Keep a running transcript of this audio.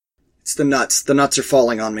It's the nuts. The nuts are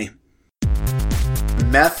falling on me.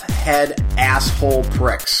 Meth head asshole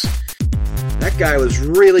pricks. That guy was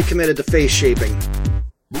really committed to face shaping.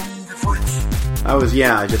 I was,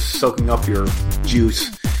 just soaking up your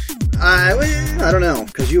juice. I don't know,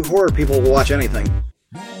 because you horror people will watch anything.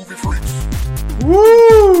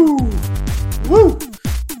 Woo! Woo!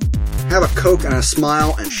 Have a Coke and a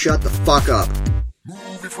smile and shut the fuck up.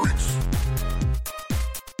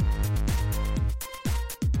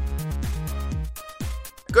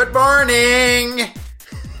 Good morning!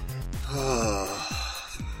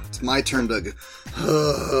 It's my turn to...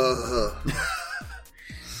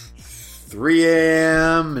 3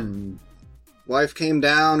 a.m. and... Wife came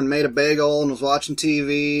down and made a bagel and was watching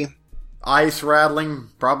TV. Ice rattling,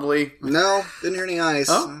 probably. No, didn't hear any ice.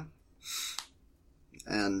 Oh.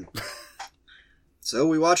 And so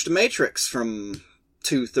we watched Matrix from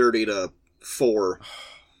 2:30 to 4.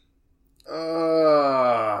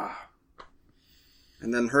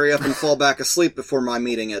 And then hurry up and fall back asleep before my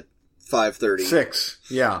meeting at 5:30. 6,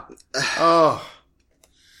 yeah. Oh.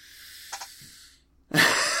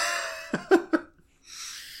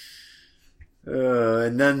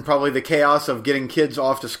 And then probably the chaos of getting kids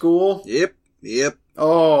off to school. Yep.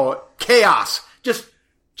 Oh, chaos! Just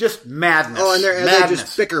madness. Oh, and they madness.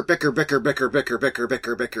 just bicker.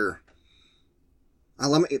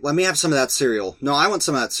 Let me have some of that cereal. No, I want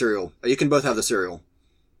some of that cereal. You can both have the cereal.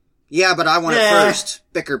 Yeah, but I want it first.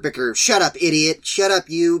 Bicker. Shut up, idiot. Shut up,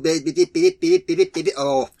 you.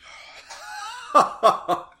 Oh.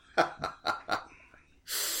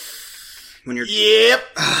 When you're... Yep.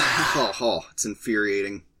 It's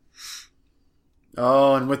infuriating.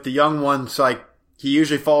 Oh, and with the young ones, like, he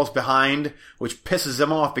usually falls behind, which pisses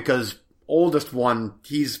him off because oldest one,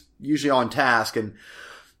 he's usually on task, and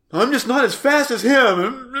I'm just not as fast as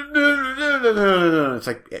him. It's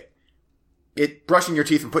like, it brushing your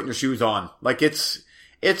teeth and putting your shoes on. Like, it's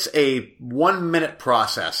a 1 minute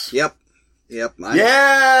process. Yep.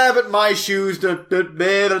 Yeah, but my shoes...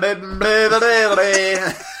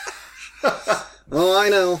 Oh, I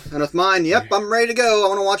know. And with mine, yep, I'm ready to go. I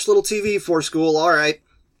want to watch a little TV before school. All right.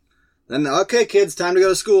 Then, okay, kids, time to go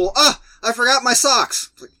to school. I forgot my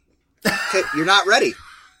socks. Okay, you're not ready.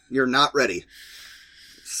 You're not ready.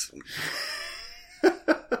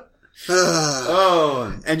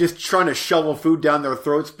 And just trying to shovel food down their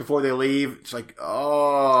throats before they leave. It's like,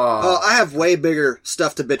 I have way bigger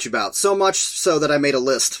stuff to bitch about. So much so that I made a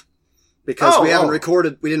list. Because we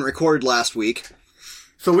didn't record last week.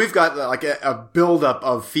 So we've got like a buildup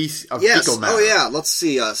of fecal matter. Oh yeah, let's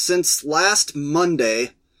see. Since last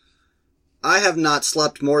Monday, I have not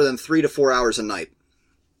slept more than 3 to 4 hours a night.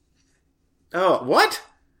 Oh, what?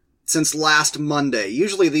 Since last Monday.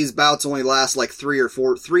 Usually these bouts only last like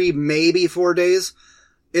 3 maybe 4 days.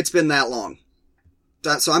 It's been that long.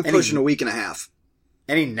 So I'm pushing a week and a half.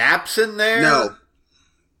 Any naps in there? No.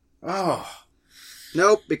 Oh.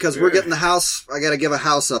 Nope, because we're getting the house... I gotta give a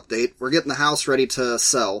house update. We're getting the house ready to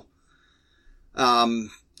sell.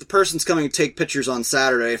 The person's coming to take pictures on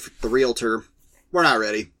Saturday, for the realtor. We're not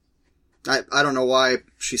ready. I don't know why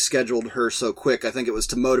she scheduled her so quick. I think it was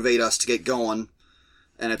to motivate us to get going.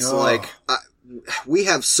 And it's we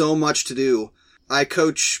have so much to do. I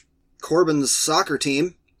coach Corbin's soccer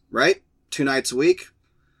team, right? 2 nights a week.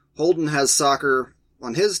 Holden has soccer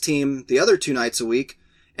on his team the other 2 nights a week.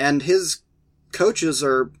 And his coaches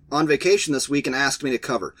are on vacation this week and asked me to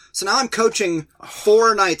cover. So now I'm coaching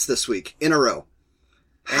 4 nights this week in a row.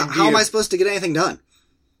 How am I supposed to get anything done?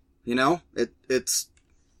 You know, it's...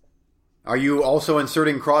 Are you also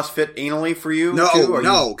inserting CrossFit anally for you? No, too?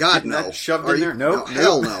 no, God, no. That shoved in there? No,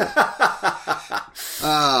 hell no.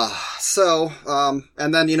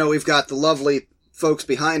 And then, we've got the lovely folks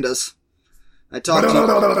behind us. I talked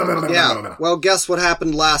to... Yeah, well, guess what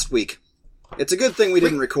happened last week? It's a good thing we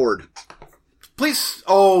didn't record. Please.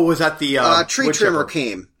 Oh, was that the tree trimmer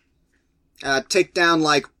came? Take down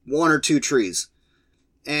like 1 or 2 trees,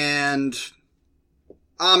 and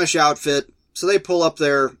Amish outfit. So they pull up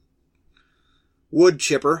their wood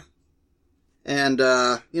chipper, and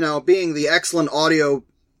being the excellent audio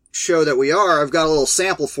show that we are, I've got a little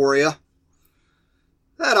sample for you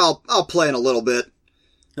that I'll play in a little bit.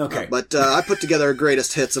 Okay, but I put together a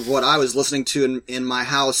greatest hits of what I was listening to in my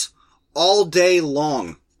house all day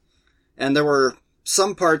long. And there were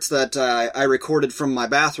some parts that I recorded from my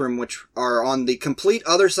bathroom, which are on the complete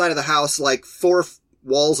other side of the house, like 4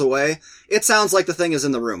 walls away. It sounds like the thing is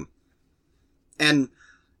in the room. And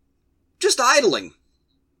just idling.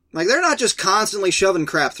 Like, they're not just constantly shoving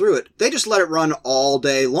crap through it. They just let it run all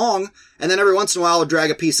day long, and then every once in a while, I'll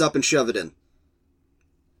drag a piece up and shove it in.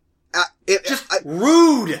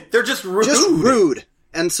 Rude! They're just rude. Just rude.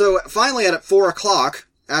 And so finally at 4 o'clock,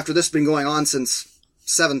 after this has been going on since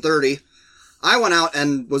 7:30, I went out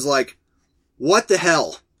and was like, what the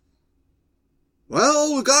hell?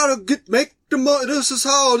 Well, we gotta make the money, this is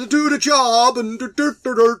how to do the job, and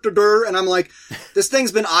and I'm like, this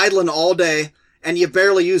thing's been idling all day, and you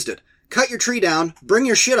barely used it. Cut your tree down, bring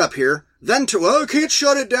your shit up here, then I can't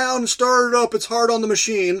shut it down and start it up, it's hard on the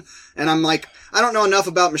machine. And I'm like, I don't know enough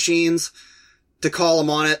about machines to call them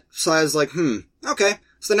on it, so I was like, okay.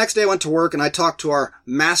 So the next day I went to work and I talked to our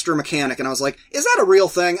master mechanic and I was like, is that a real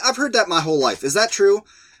thing? I've heard that my whole life. Is that true?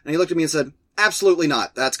 And he looked at me and said, absolutely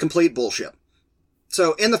not. That's complete bullshit.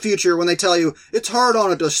 So in the future, when they tell you it's hard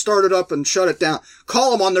on it to start it up and shut it down,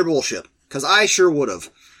 call them on their bullshit. Cause I sure would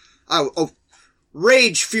have.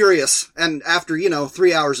 Rage furious. And after,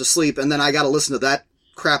 3 hours of sleep and then I gotta listen to that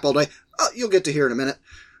crap all day. Oh, you'll get to hear in a minute.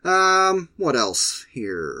 What else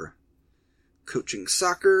here? Coaching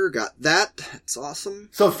soccer, got that. It's awesome.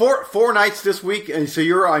 So four nights this week, and so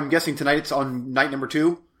I'm guessing tonight it's on night number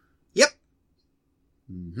 2? Yep.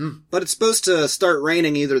 Mm-hmm. But it's supposed to start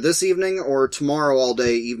raining either this evening or tomorrow all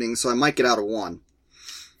day evening, so I might get out of one.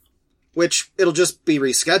 Which, it'll just be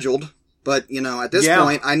rescheduled, but, at this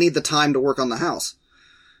point, I need the time to work on the house.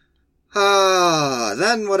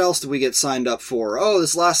 Then what else did we get signed up for? Oh,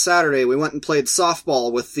 this last Saturday we went and played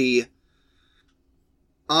softball with the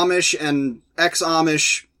Amish and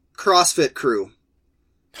ex-Amish CrossFit crew.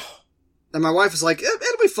 And my wife was like,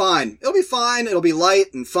 it'll be fine. It'll be fine. It'll be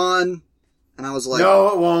light and fun. And I was like, no,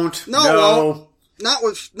 it won't. No, it won't.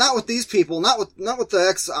 Not with these people. Not with the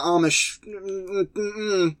ex-Amish.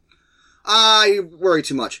 I worry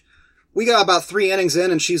too much. We got about 3 innings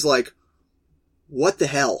in and she's like, what the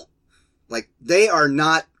hell? Like, they are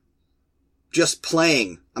not just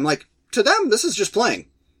playing. I'm like, to them, this is just playing.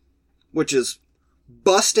 Which is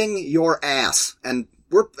busting your ass. And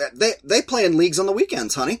they play in leagues on the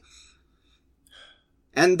weekends, honey.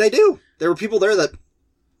 And they do. There were people there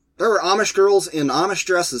were Amish girls in Amish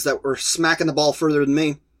dresses that were smacking the ball further than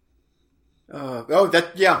me.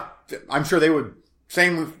 I'm sure they would.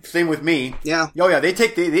 Same with me. Yeah. Oh yeah, they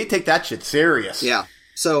take that shit serious. Yeah.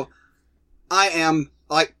 So, I am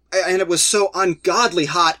like, and it was so ungodly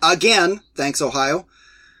hot again, thanks Ohio,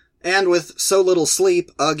 and with so little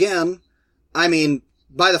sleep again. I mean,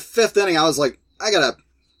 by the 5th inning, I was like, I gotta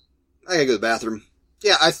go to the bathroom.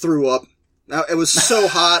 Yeah, I threw up. Now, it was so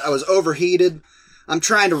hot, I was overheated. I'm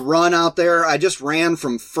trying to run out there. I just ran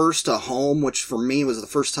from first to home, which for me was the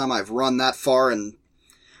first time I've run that far. And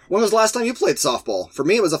when was the last time you played softball? For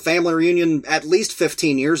me, it was a family reunion at least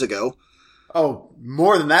 15 years ago. Oh,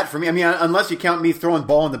 more than that for me. I mean, unless you count me throwing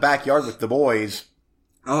ball in the backyard with the boys.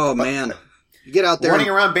 Oh, man. You get out there. Running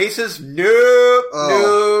around bases? Nope,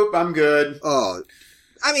 I'm good. Oh.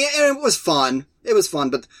 I mean, and it was fun. It was fun,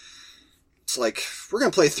 but it's like, we're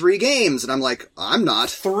going to play 3 games. And I'm like, I'm not.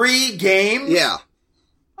 3 games? Yeah.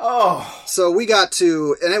 Oh. So we got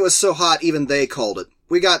to, and it was so hot, even they called it.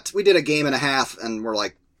 We did a game and a half, and we're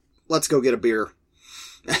like, let's go get a beer.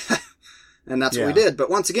 And that's what we did. But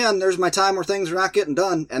once again, there's my time where things are not getting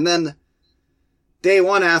done. And then day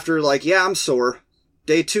 1 after, like, yeah, I'm sore.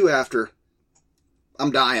 Day 2 after,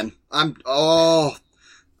 I'm dying.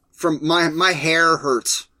 From my hair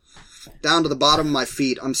hurts down to the bottom of my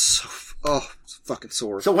feet. I'm so, fucking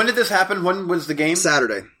sore. So when did this happen? When was the game?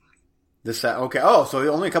 Saturday. Okay. Oh, so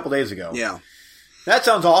only a couple days ago. Yeah. That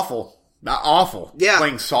sounds awful. Not awful. Yeah.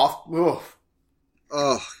 Playing soft. Ugh.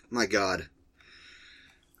 Oh, my God.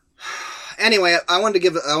 Anyway, I wanted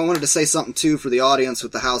to say something too for the audience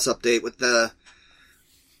with the house update.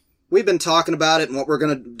 We've been talking about it and what we're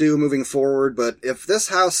going to do moving forward, but if this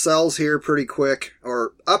house sells here pretty quick,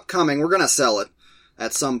 or upcoming, we're going to sell it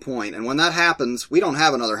at some point. And when that happens, we don't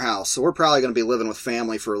have another house, so we're probably going to be living with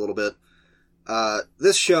family for a little bit.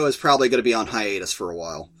 This show is probably going to be on hiatus for a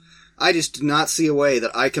while. I just do not see a way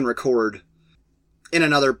that I can record in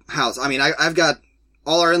another house. I mean, I've got,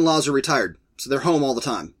 all our in-laws are retired, so they're home all the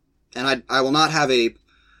time. And I will not have a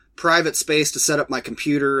private space to set up my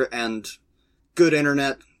computer and good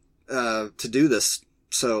internet, to do this.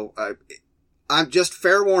 So, I'm just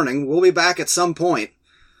fair warning, we'll be back at some point.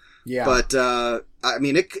 Yeah. But, I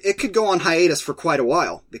mean, it could go on hiatus for quite a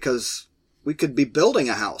while, because we could be building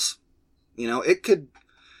a house. It could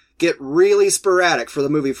get really sporadic for the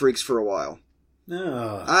movie freaks for a while.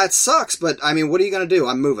 It sucks, but I mean, what are you going to do?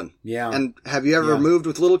 I'm moving. Yeah. And have you ever moved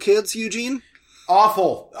with little kids, Eugene?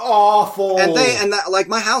 Awful. And like,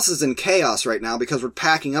 my house is in chaos right now because we're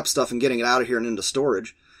packing up stuff and getting it out of here and into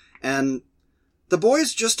storage. And the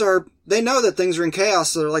boys they know that things are in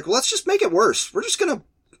chaos, so they're like, well, let's just make it worse. We're just going to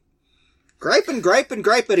gripe and gripe and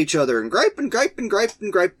gripe at each other, and gripe and gripe and gripe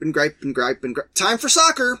and gripe and gripe and gripe and gripe. Time for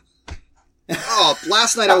soccer. Oh,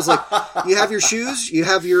 last night I was like, you have your shoes? You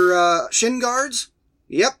have your shin guards?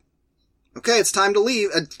 Yep. Okay, it's time to leave.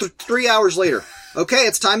 3 hours later. Okay,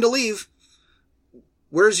 it's time to leave.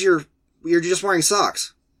 You're just wearing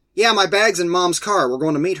socks. Yeah, my bag's in Mom's car. We're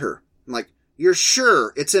going to meet her. I'm like, you're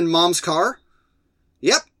sure it's in Mom's car?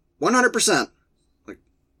 Yep, 100%. Like,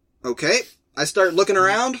 okay. I start looking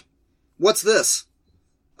around. What's this?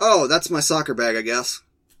 Oh, that's my soccer bag, I guess.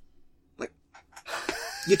 Like,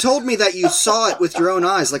 you told me that you saw it with your own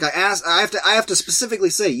eyes. Like I have to specifically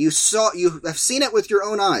say, you have seen it with your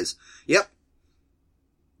own eyes. Yep.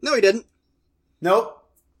 No, he didn't. Nope.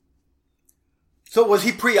 So was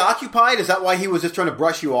he preoccupied? Is that why he was just trying to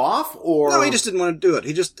brush you off? Or no, he just didn't want to do it.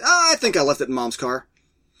 He just, I think I left it in Mom's car.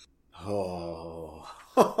 Oh.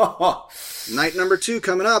 Night number 2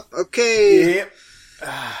 coming up. Okay. Yep.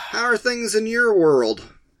 How are things in your world?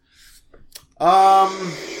 I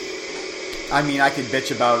mean, I could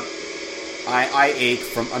bitch about,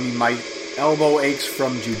 my elbow aches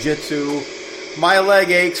from jujitsu. My leg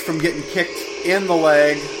aches from getting kicked in the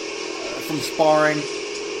leg from sparring.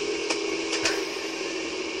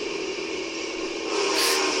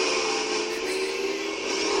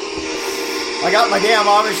 I got my damn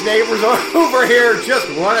Amish neighbors over here just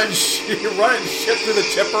running shit through the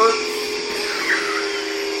tipper.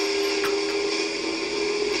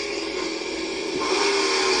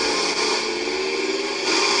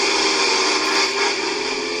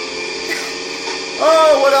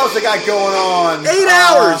 Oh, what else I got going on? 8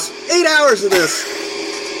 hours! 8 hours of this.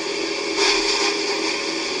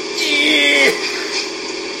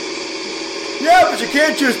 Yeah, but you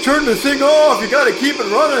can't just turn the thing off. You gotta keep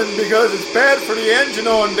it running because it's bad for the engine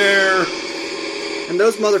on there. And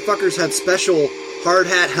those motherfuckers had special hard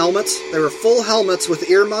hat helmets. They were full helmets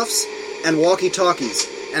with earmuffs and walkie-talkies.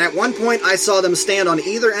 And at one point I saw them stand on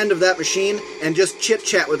either end of that machine and just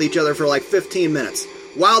chit-chat with each other for like 15 minutes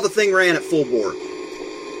while the thing ran at full bore.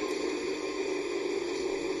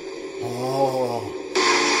 Oh.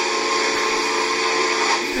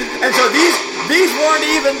 And so these weren't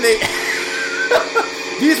even the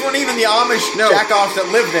these weren't even the Amish jack-offs that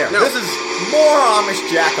live there. No. This is more Amish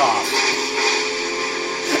jack-offs.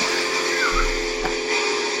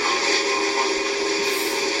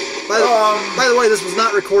 By the way, this was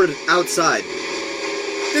not recorded outside.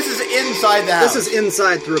 This is inside the house. This is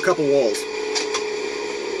inside through a couple walls.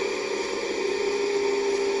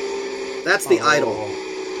 That's the idol.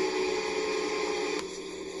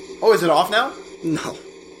 Oh, is it off now? No.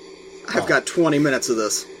 I've got 20 minutes of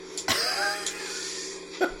this.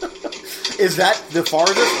 Is that the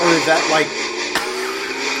farthest, or is that like...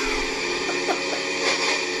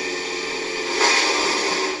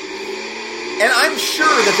 And I'm sure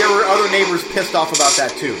that there were other neighbors pissed off about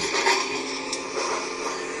that too.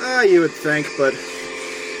 You would think, but...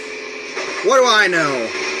 what do I know?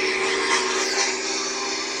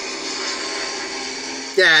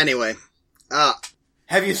 Yeah, anyway.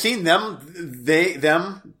 Have you seen them,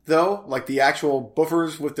 though? Like the actual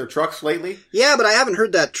boofers with their trucks lately? Yeah, but I haven't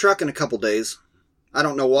heard that truck in a couple days. I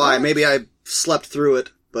don't know why. What? Maybe I slept through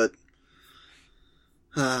it, but...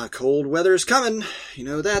 cold weather's coming. You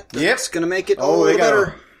know that. That's gonna make it all the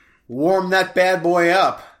better. Warm that bad boy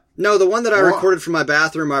up. No, the one that I recorded from my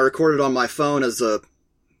bathroom, I recorded on my phone as that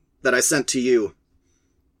I sent to you.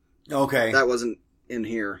 Okay. That wasn't in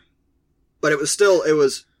here. But it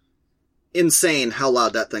was insane how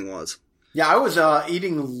loud that thing was. Yeah, I was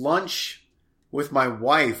eating lunch with my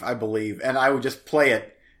wife, I believe, and I would just play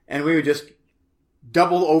it, and we would just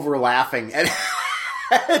double over laughing at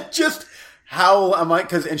just how am I?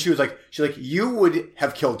 And she's like, you would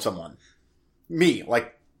have killed someone. Me,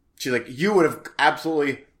 like, she's like, you would have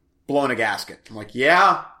absolutely blown a gasket. I'm like,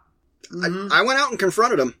 yeah. Mm-hmm. I went out and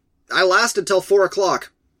confronted him. I lasted till 4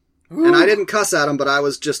 o'clock, and I didn't cuss at him, but I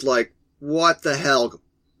was just like, what the hell?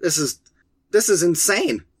 This is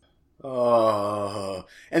insane.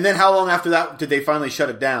 And then how long after that did they finally shut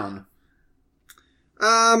it down?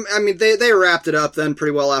 I mean, they wrapped it up then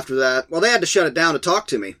pretty well after that. Well, they had to shut it down to talk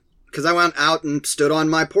to me. Because I went out and stood on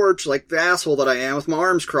my porch like the asshole that I am with my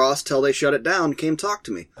arms crossed till they shut it down and came talk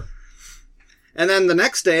to me. And then the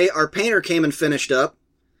next day, our painter came and finished up.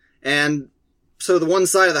 And so the one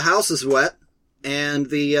side of the house is wet. And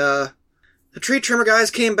the tree trimmer guys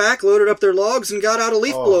came back, loaded up their logs, and got out a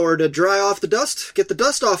leaf blower to dry off the dust, get the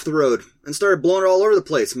dust off the road, and started blowing it all over the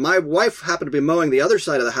place. My wife happened to be mowing the other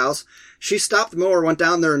side of the house. She stopped the mower, went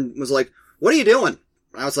down there, and was like, "What are you doing?"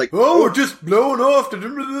 And I was like, we're just blowing off the...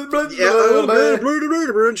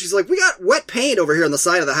 Yeah, and she's like, "We got wet paint over here on the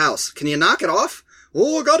side of the house. Can you knock it off?"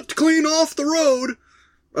 Oh, I got to clean off the road.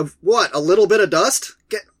 Of what? A little bit of dust?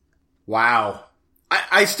 Wow.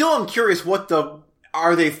 I still am curious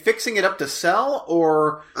are they fixing it up to sell,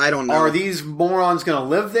 or I don't know. Are these morons going to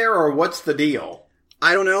live there, or what's the deal?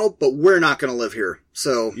 I don't know, but we're not going to live here.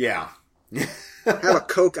 So yeah. Have a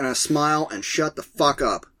Coke and a smile and shut the fuck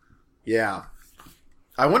up. Yeah.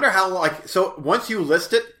 I wonder how, so once you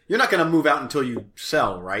list it, you're not going to move out until you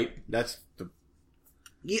sell, right? That's the...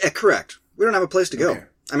 Yeah, correct. We don't have a place to go. Okay.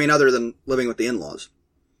 I mean, other than living with the in-laws.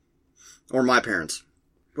 Or my parents.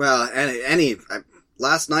 Well,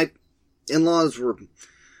 last night, in-laws were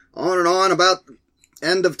on and on about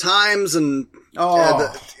end of times, and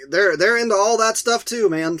they're into all that stuff too,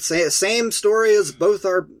 man. Same story as both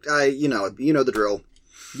our, you know the drill.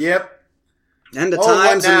 Yep. End of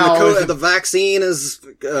times, and the vaccine is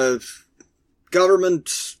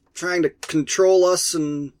government trying to control us,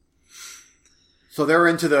 and so they're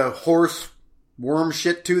into the horse worm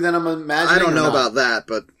shit too. Then I'm imagining. I don't know about that,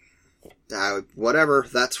 but whatever.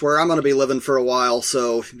 That's where I'm going to be living for a while.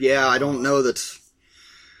 So yeah, I don't know that.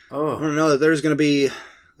 I don't know that there's going to be.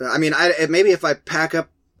 I mean, maybe if I pack up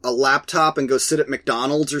a laptop and go sit at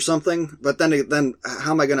McDonald's or something. But then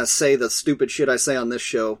how am I going to say the stupid shit I say on this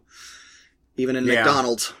show? Even in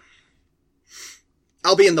McDonald's.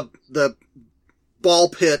 I'll be in the ball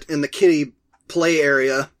pit in the kiddie play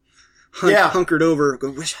area. Hunkered over.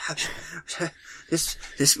 Go,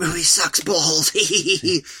 this movie sucks balls.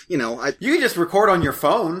 You know, you can just record on your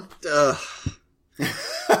phone.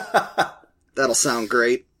 That'll sound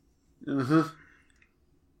great. Mm-hmm.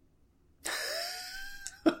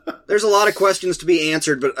 There's a lot of questions to be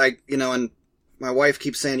answered, but and my wife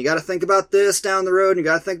keeps saying, you got to think about this down the road, and you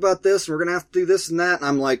got to think about this, and we're going to have to do this and that. And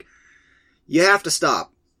I'm like, you have to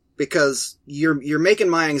stop, because you're making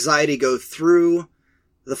my anxiety go through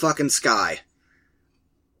the fucking sky.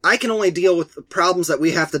 I can only deal with the problems that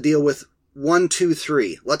we have to deal with 1, 2,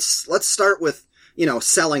 3. Let's start with,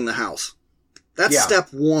 selling the house. That's step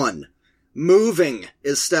 1. Moving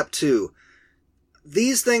is step 2.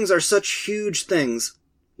 These things are such huge things.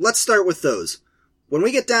 Let's start with those. When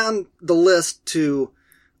we get down the list to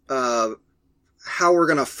how we're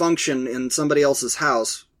going to function in somebody else's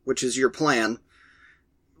house, which is your plan,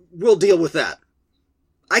 we'll deal with that.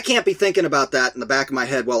 I can't be thinking about that in the back of my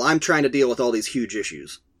head while I'm trying to deal with all these huge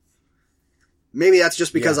issues. Maybe that's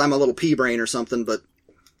just because I'm a little pea brain or something, but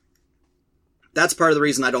that's part of the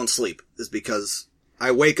reason I don't sleep, is because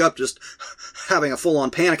I wake up just having a full-on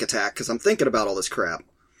panic attack because I'm thinking about all this crap.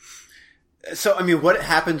 So, I mean, what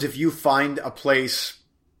happens if you find a place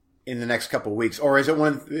in the next couple of weeks? Or is it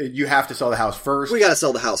when you have to sell the house first? We got to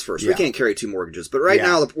sell the house first. We can't carry 2 mortgages. But right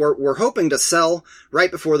now, we're hoping to sell right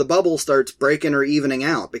before the bubble starts breaking or evening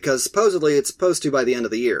out, because supposedly it's supposed to by the end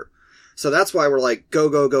of the year. So that's why we're like, go,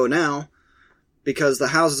 go, go now, because the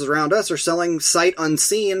houses around us are selling sight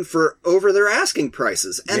unseen for over their asking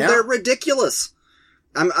prices. And they're ridiculous.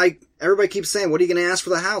 Everybody keeps saying, what are you going to ask for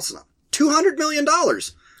the house? $200 million.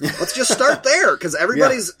 Let's just start there, because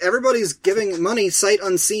everybody's giving money sight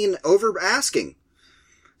unseen over asking.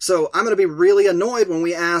 So I'm going to be really annoyed when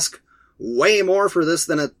we ask way more for this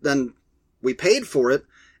than we paid for it,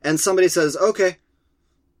 and somebody says, okay,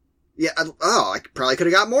 I probably could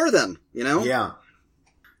have got more then, Yeah.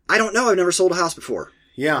 I don't know. I've never sold a house before.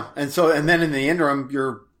 Yeah, and then in the interim,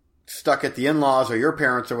 you're stuck at the in-laws or your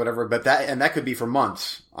parents or whatever, but that could be for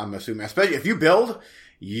months, I'm assuming. Especially if you build,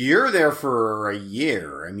 you're there for a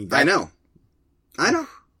year. I mean, I know,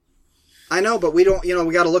 but we don't,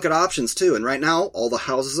 we got to look at options too. And right now, all the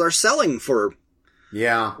houses are selling for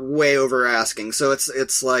way over asking. So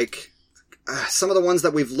it's like some of the ones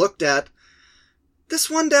that we've looked at. This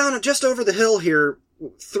one down just over the hill here,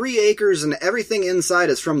 3 acres and everything inside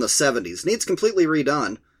is from the 70s. Needs completely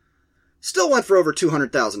redone. Still went for over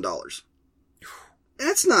 $200,000. And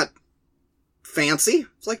it's not fancy.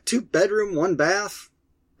 It's like 2 bedroom, 1 bath.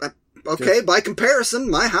 Okay, by comparison,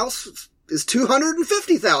 my house is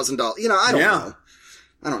 $250,000. I don't know.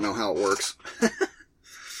 I don't know how it works.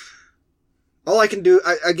 All I can do,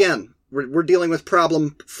 again, we're dealing with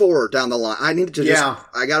problem 4 down the line. I need to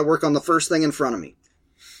I got to work on the first thing in front of me.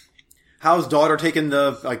 How's daughter taking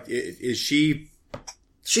is she?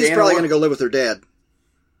 She's probably going to go live with her dad.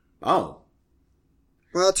 Oh.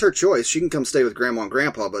 Well, it's her choice. She can come stay with Grandma and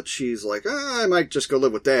Grandpa, but she's like, I might just go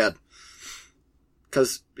live with Dad.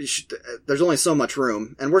 Because there's only so much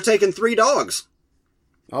room. And we're taking 3 dogs.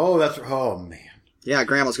 Oh, oh, man. Yeah,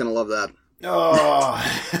 Grandma's going to love that. Oh.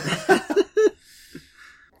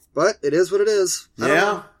 But it is what it is.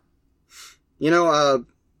 Yeah.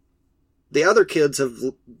 The other kids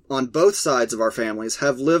on both sides of our families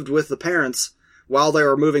have lived with the parents while they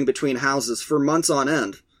were moving between houses for months on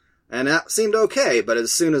end. And that seemed okay, but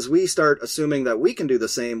as soon as we start assuming that we can do the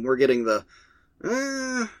same, we're getting the,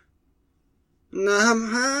 and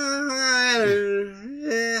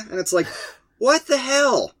it's like, what the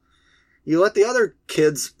hell? You let the other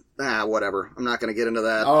kids, whatever. I'm not going to get into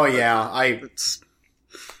that. Oh yeah,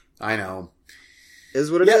 I know.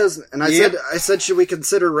 Is what it is. And I said, should we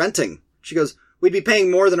consider renting? She goes, we'd be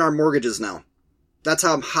paying more than our mortgages now. That's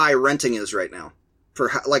how high renting is right now.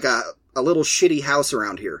 For like a little shitty house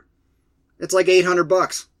around here. It's like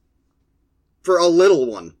 $800 for a little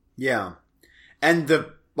one. Yeah. And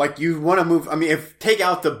you want to move, I mean, take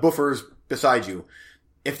out the boofers beside you.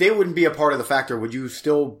 If they wouldn't be a part of the factor, would you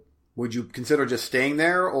consider just staying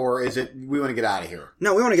there, or is it, we want to get out of here?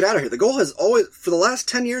 No, we want to get out of here. The goal has always, for the last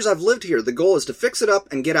 10 years I've lived here, the goal is to fix it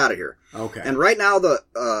up and get out of here. Okay. And right now the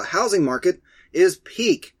housing market is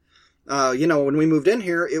peak. When we moved in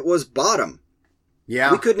here, it was bottom.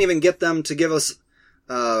 Yeah. We couldn't even get them to give us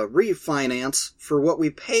refinance for what we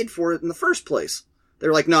paid for it in the first place. They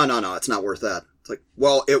were like, no, it's not worth that. It's like,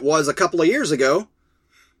 well, it was a couple of years ago.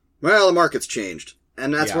 Well, the market's changed.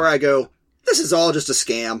 And that's where I go, this is all just a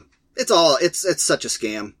scam. It's such a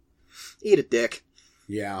scam. Eat a dick.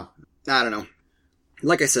 Yeah. I don't know.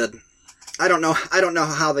 Like I said, I don't know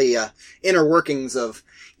how the inner workings of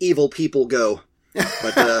evil people go.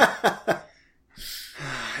 But,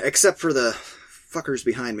 except for the fuckers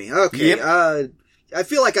behind me. Okay. Yep. I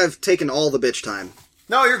feel like I've taken all the bitch time.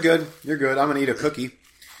 No, you're good. You're good. I'm gonna eat a cookie.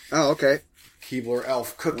 Oh, okay. Keebler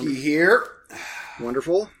Elf cookie here.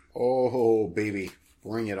 Wonderful. Oh, baby.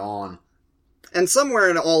 Bring it on. And somewhere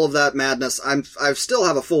in all of that madness, I still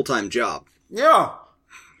have a full-time job. Yeah.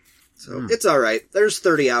 So it's alright. There's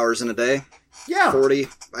 30 hours in a day. Yeah. 40.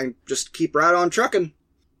 I just keep right on trucking.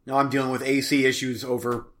 No, I'm dealing with AC issues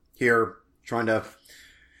over here. Trying to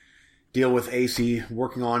deal with AC.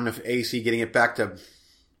 Working on AC, getting it back to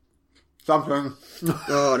something.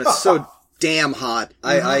 Oh, and it's so damn hot.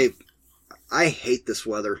 I hate this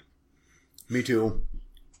weather. Me too.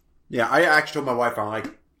 Yeah, I actually told my wife, I'm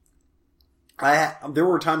like, there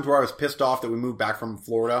were times where I was pissed off that we moved back from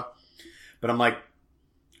Florida, but I'm like,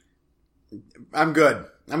 I'm good.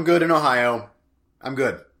 I'm good in Ohio. I'm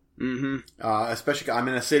good. Mm-hmm. Especially, I'm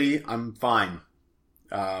in a city. I'm fine.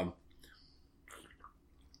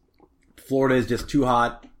 Florida is just too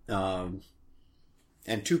hot, and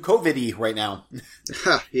too COVID-y right now.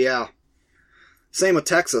 Yeah. Same with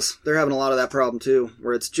Texas. They're having a lot of that problem too,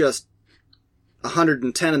 where it's just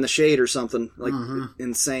 110 in the shade or something. Like,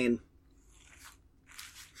 insane.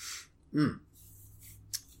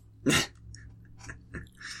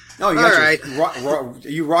 Oh, you got All right. are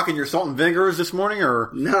you rocking your salt and vinegars this morning,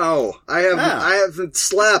 or? No, I haven't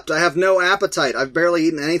slept. I have no appetite. I've barely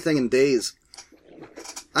eaten anything in days.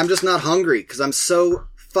 I'm just not hungry because I'm so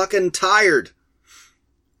fucking tired.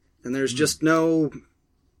 And there's just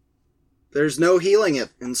there's no healing it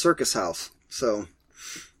in Circus House. So.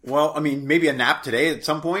 Well, I mean, maybe a nap today at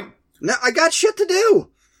some point? No, I got shit to do.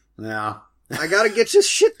 Yeah. I gotta get this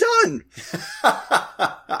shit done.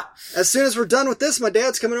 As soon as we're done with this, my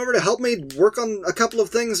dad's coming over to help me work on a couple of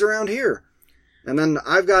things around here. And then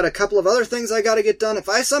I've got a couple of other things I gotta get done. If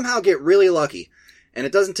I somehow get really lucky, and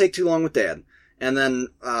it doesn't take too long with Dad, and then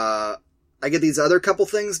I get these other couple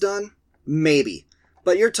things done, maybe.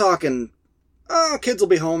 But you're talking, kids will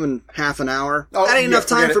be home in half an hour. Oh, that ain't enough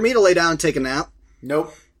time for me to lay down and take a nap.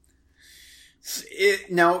 Nope.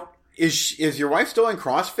 Now, is your wife still in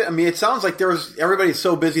CrossFit? I mean, it sounds like everybody's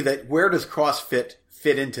so busy that where does CrossFit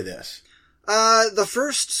fit into this? The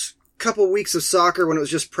first couple weeks of soccer when it was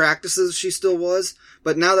just practices, she still was.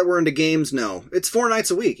 But now that we're into games, no. It's 4 nights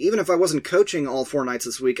a week. Even if I wasn't coaching all 4 nights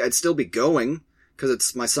this week, I'd still be going because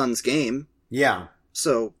it's my son's game. Yeah.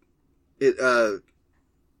 So, no,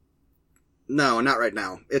 not right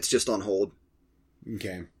now. It's just on hold.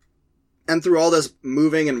 Okay. And through all this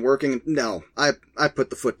moving and working, no, I put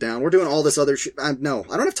the foot down. We're doing all this other shit. No,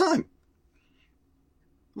 I don't have time.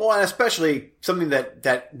 Well, and especially something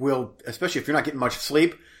that will, especially if you're not getting much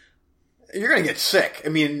sleep, you're going to get sick. I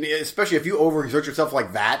mean, especially if you overexert yourself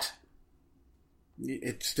like that,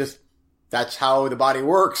 it's just, that's how the body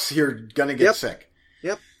works. You're going to get sick.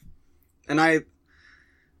 Yep. And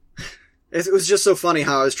it was just so funny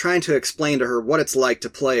how I was trying to explain to her what it's like to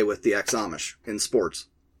play with the ex-Amish in sports.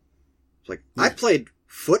 It's like, I played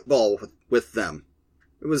football with them.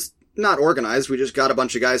 It was not organized. We just got a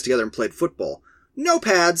bunch of guys together and played football. No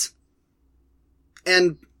pads.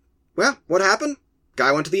 And, well, what happened?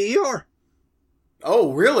 Guy went to the ER.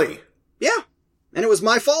 Oh, really? Yeah. And it was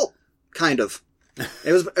my fault. Kind of.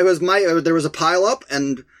 It was there was a pile up,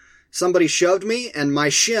 and somebody shoved me, and my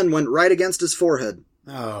shin went right against his forehead.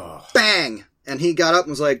 Oh. Bang! And he got up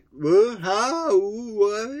and was like, how?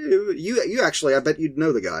 You actually, I bet you'd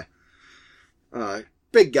know the guy.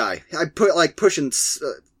 Big guy. I put like pushing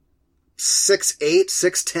 6'8",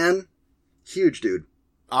 6'10". Huge dude.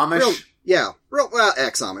 Amish? Well,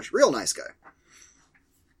 ex-Amish. Real nice guy.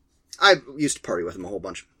 I used to party with him a whole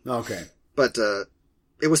bunch. Okay. But,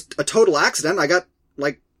 it was a total accident. I got,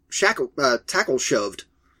 like, tackle shoved.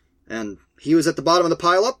 And he was at the bottom of the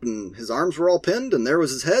pile-up, and his arms were all pinned, and there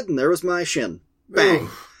was his head, and there was my shin. Bang. Ooh.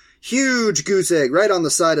 Huge goose egg right on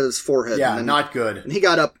the side of his forehead. Yeah, and not good. And he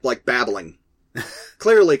got up, like, babbling.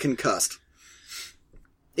 Clearly concussed.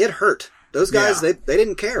 It hurt. Those guys, they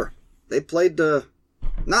didn't care. They played to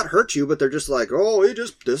not hurt you, but they're just like,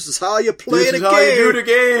 this is how you play the game. This is how you do the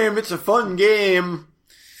game. It's a fun game.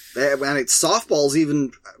 Softball's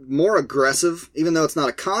even more aggressive, even though it's not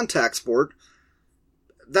a contact sport.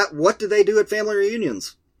 What do they do at family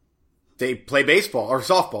reunions? They play baseball, or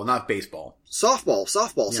softball, not baseball. Softball,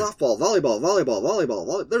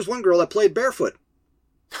 volleyball. There's one girl that played barefoot.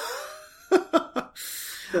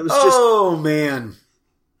 Man.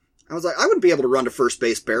 I was like, I wouldn't be able to run to first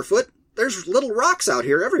base barefoot. There's little rocks out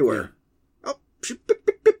here everywhere. Yeah. Oh, beep, beep,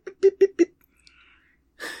 beep, beep, beep, beep.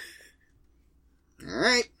 All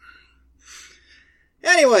right.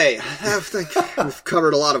 Anyway, I think we've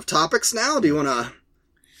covered a lot of topics now. Do you want to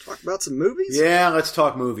talk about some movies? Yeah, let's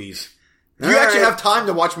talk movies. Do you actually have time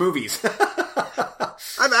to watch movies?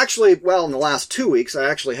 I've actually, in the last 2 weeks, I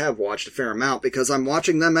actually have watched a fair amount because I'm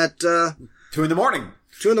watching them at 2 in the morning.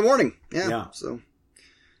 2 in the morning. Yeah. So,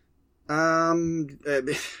 I'm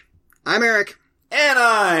Eric. And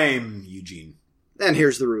I'm Eugene. And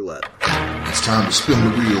here's the roulette. It's time to spin the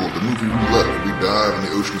wheel of the movie roulette where we dive in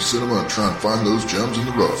the ocean of cinema and try and find those gems in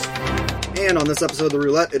the rough. And on this episode of the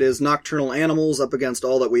roulette, it is Nocturnal Animals up against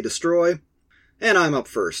All That We Destroy. And I'm up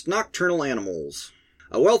first. Nocturnal Animals.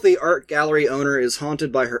 A wealthy art gallery owner is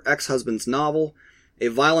haunted by her ex-husband's novel, a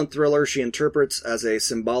violent thriller she interprets as a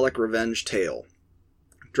symbolic revenge tale.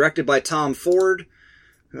 Directed by Tom Ford.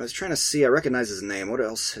 I was trying to see, I recognize his name. What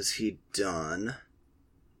else has he done?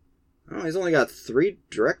 Oh, he's only got 3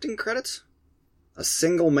 directing credits? A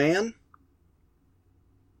Single Man?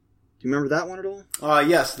 Do you remember that one at all?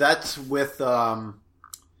 Yes, that's with the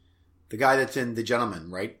guy that's in The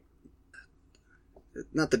Gentleman, right?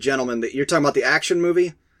 Not The Gentleman. You're talking about the action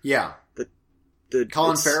movie? Yeah. The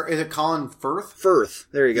Colin Firth? Is it Colin Firth? Firth.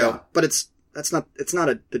 There you go. Yeah. But it's not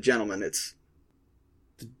The Gentleman. It's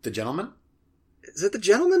The Gentleman? Is it The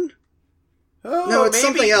Gentleman? Oh, no, it's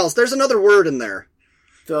something else. There's another word in there.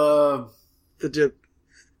 Yeah,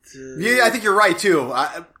 I think you're right too.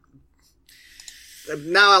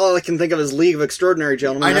 Now all I can think of is League of Extraordinary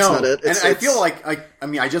Gentlemen. I know. That's not it. I feel like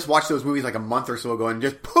I just watched those movies like a month or so ago and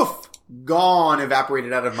just poof, gone,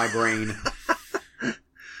 evaporated out of my brain.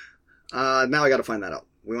 Now I got to find that out.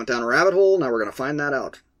 We went down a rabbit hole. Now we're going to find that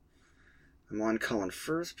out. I'm on Colin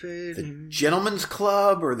Firth's page. The Gentleman's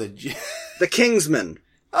Club or the Kingsman.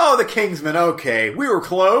 Oh, the Kingsman. Okay, we were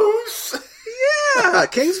close. Yeah,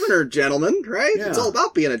 Kingsmen are gentlemen, right? Yeah. It's all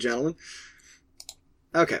about being a gentleman.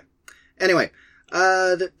 Okay. Anyway,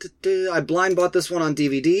 I blind bought this one on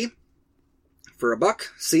DVD for $1,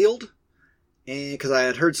 sealed, and because I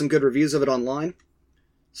had heard some good reviews of it online.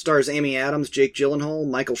 Stars Amy Adams, Jake Gyllenhaal,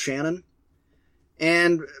 Michael Shannon,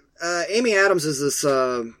 and Amy Adams is this.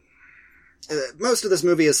 Most of this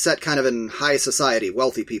movie is set kind of in high society,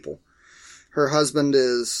 wealthy people. Her husband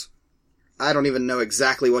is, I don't even know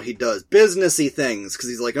exactly what he does. Businessy things, because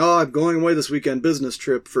he's like, oh, I'm going away this weekend, business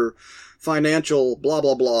trip for financial blah,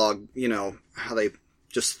 blah, blah. You know, how they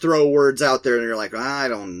just throw words out there and you're like, I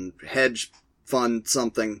don't hedge fund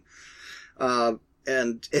something.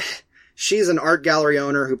 And she's an art gallery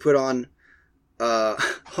owner who put on,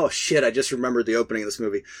 oh shit, I just remembered the opening of this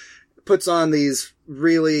movie. Puts on these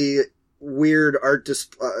really weird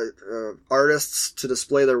artists to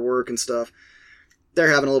display their work and stuff.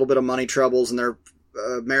 They're having a little bit of money troubles and their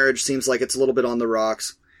marriage seems like it's a little bit on the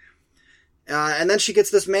rocks. And then she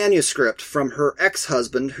gets this manuscript from her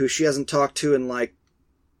ex-husband who she hasn't talked to in like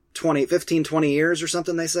 15, 20 years or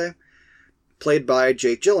something, they say. Played by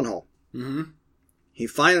Jake Gyllenhaal. Mm-hmm.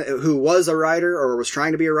 Who was a writer or was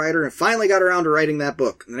trying to be a writer and finally got around to writing that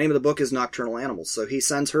book. The name of the book is Nocturnal Animals. So he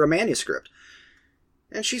sends her a manuscript.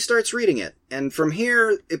 And she starts reading it. And from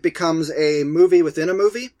here, it becomes a movie within a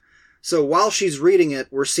movie. So while she's reading it,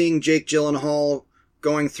 we're seeing Jake Gyllenhaal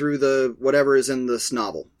going through the whatever is in this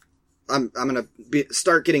novel. I'm going to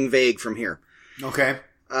start getting vague from here. Okay.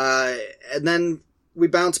 And then we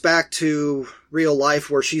bounce back to real life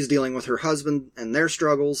where she's dealing with her husband and their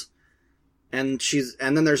struggles. And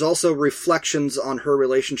then there's also reflections on her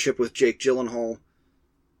relationship with Jake Gyllenhaal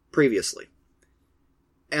previously.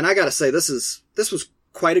 And I gotta say, this was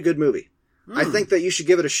quite a good movie. I think that you should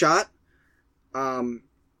give it a shot.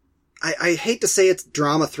 I hate to say it's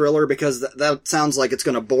drama thriller because that sounds like it's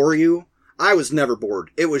gonna bore you. I was never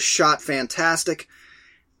bored. It was shot fantastic.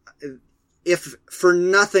 If for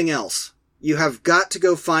nothing else, you have got to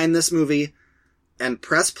go find this movie and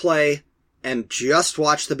press play and just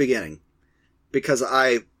watch the beginning. Because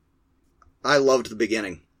I loved the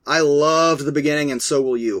beginning. I loved the beginning, and so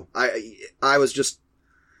will you. I was just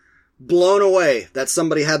blown away that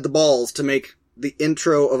somebody had the balls to make the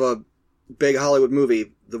intro of a big Hollywood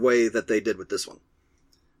movie the way that they did with this one.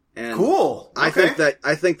 And cool. Okay.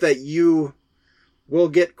 I think that you will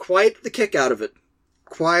get quite the kick out of it.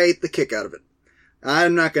 Quite the kick out of it.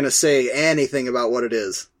 I'm not going to say anything about what it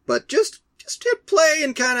is, but just hit play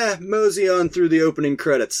and kind of mosey on through the opening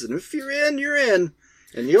credits. And if you're in, you're in.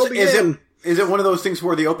 And you'll be in. Is it one of those things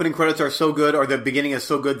where the opening credits are so good or the beginning is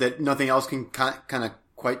so good that nothing else can kind of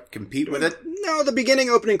quite compete with it? No, the beginning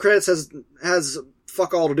opening credits has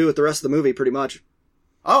fuck all to do with the rest of the movie, pretty much.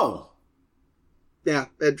 Oh. Yeah.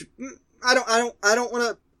 I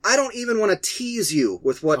don't even want to tease you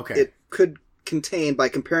with what it could contain by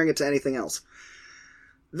comparing it to anything else.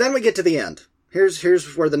 Then we get to the end.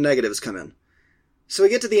 Here's where the negatives come in. So we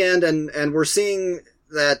get to the end and we're seeing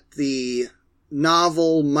that the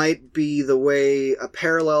novel might be a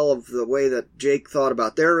parallel of the way that Jake thought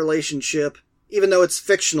about their relationship, even though it's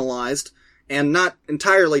fictionalized and not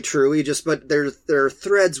entirely true. But there are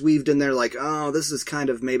threads weaved in there like, oh, this is kind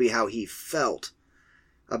of maybe how he felt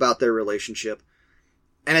about their relationship.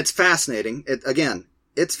 And it's fascinating.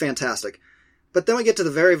 It's fantastic. But then we get to the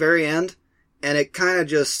very, very end and it kind of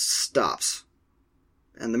just stops.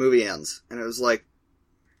 And the movie ends. And it was like,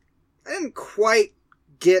 I didn't quite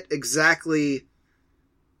get exactly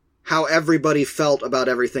how everybody felt about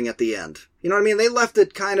everything at the end. You know what I mean? They left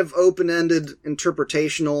it kind of open-ended,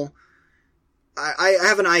 interpretational. I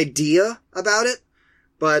have an idea about it,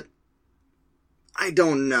 but I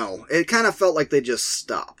don't know. It kind of felt like they just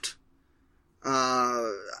stopped.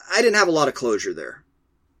 I didn't have a lot of closure there.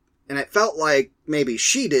 And it felt like maybe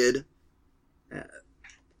she did.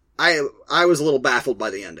 I was a little baffled by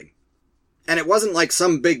the ending. And it wasn't like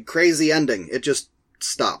some big crazy ending. It just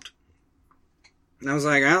stopped. And I was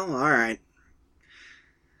like, oh, alright.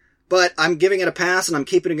 But I'm giving it a pass and I'm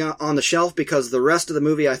keeping it on the shelf because the rest of the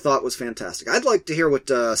movie I thought was fantastic. I'd like to hear what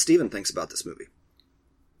Steven thinks about this movie.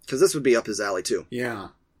 Because this would be up his alley too. Yeah.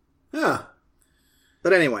 Yeah.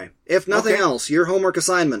 But anyway, if nothing else, your homework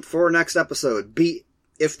assignment for next episode,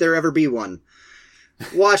 if there ever be one,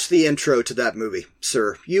 watch the intro to that movie,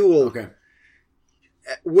 sir. You will... Okay.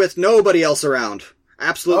 With nobody else around.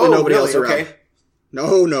 Absolutely nobody else around. Okay.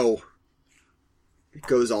 No. It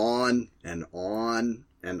goes on and on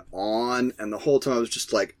and on, and the whole time I was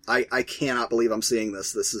just like, I cannot believe I'm seeing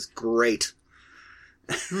this. This is great.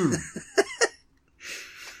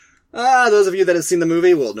 Those of you that have seen the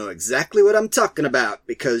movie will know exactly what I'm talking about,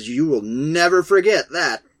 because you will never forget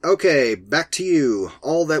that. Okay, back to you.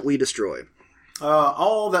 All That We Destroy.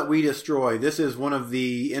 All That We Destroy. This is one of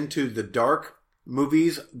the Into the Dark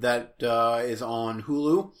movies that is on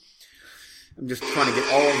Hulu. I'm just trying to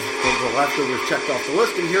get all of the leftovers checked off the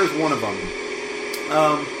list, and here's one of them.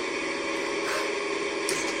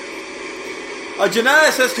 A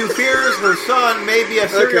geneticist who fears her son may be a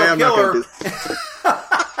serial killer.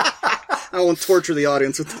 I won't torture the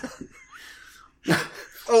audience with that.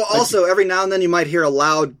 Oh, also, every now and then you might hear a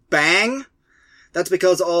loud bang. That's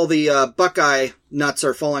because all the Buckeye nuts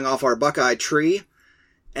are falling off our Buckeye tree.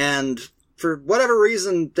 And for whatever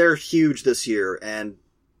reason, they're huge this year. And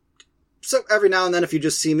so every now and then, if you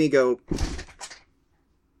just see me go,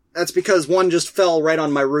 that's because one just fell right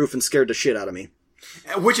on my roof and scared the shit out of me.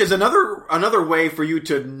 Which is another way for you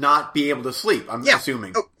to not be able to sleep, I'm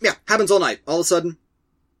assuming. Oh, yeah. Happens all night. All of a sudden,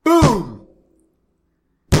 boom!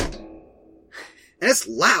 And it's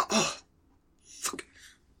loud. Oh, fuck.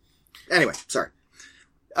 Anyway, sorry.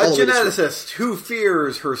 A geneticist who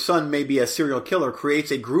fears her son may be a serial killer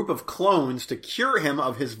creates a group of clones to cure him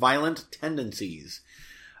of his violent tendencies.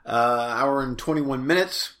 Hour and 21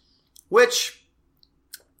 minutes, which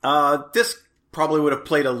this probably would have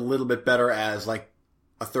played a little bit better as like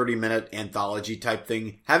a 30-minute anthology type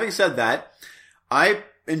thing. Having said that, I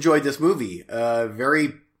enjoyed this movie.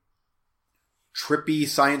 Very trippy,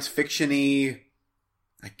 science fiction-y,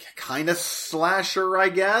 kind of slasher, I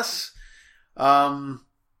guess. You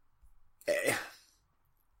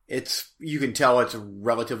can tell it's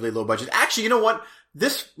relatively low budget. Actually, you know what?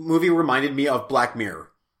 This movie reminded me of Black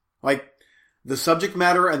Mirror. Like, The subject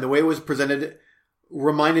matter and the way it was presented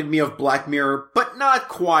reminded me of Black Mirror, but not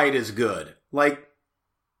quite as good. Like,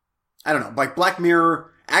 I don't know, like Black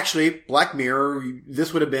Mirror,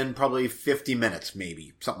 this would have been probably 50 minutes,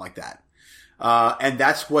 maybe, something like that. And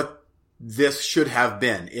that's what this should have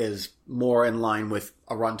been, is more in line with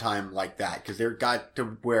a runtime like that. Because they're got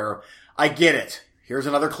to where, I get it. Here's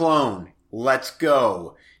another clone. Let's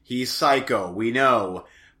go. He's psycho. We know.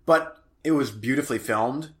 But it was beautifully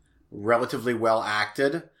filmed, relatively well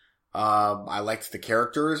acted. I liked the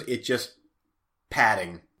characters. It just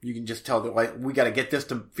padding. You can just tell that, like, we got to get this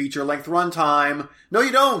to feature length runtime. No,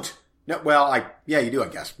 you don't. No, well, yeah, you do, I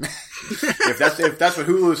guess. if that's what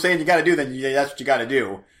Hulu is saying you got to do, then that's what you got to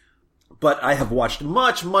do. But I have watched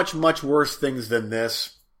much, much, much worse things than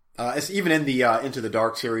this. Even in the Into the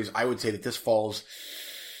Dark series, I would say that this falls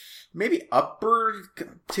maybe upper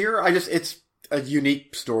tier. It's a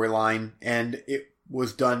unique storyline, and it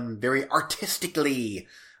was done very artistically.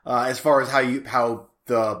 As far as how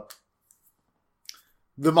the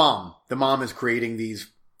mom is creating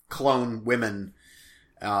these clone women,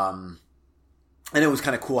 and it was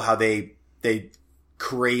kind of cool how they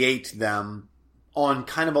create them on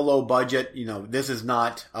kind of a low budget. You know, this is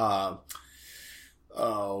not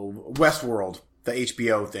Westworld, the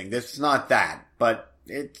HBO thing. This is not that, but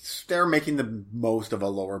they're making the most of a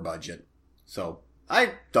lower budget. So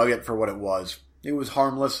I dug it for what it was. It was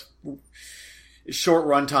harmless. Short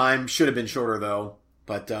runtime. Should have been shorter, though.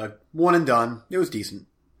 But one and done. It was decent.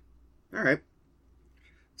 All right.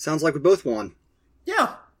 Sounds like we both won.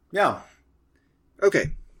 Yeah.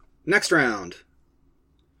 Okay. Next round.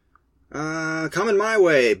 Coming my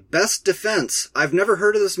way. Best Defense. I've never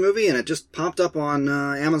heard of this movie, and it just popped up on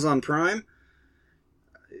Amazon Prime.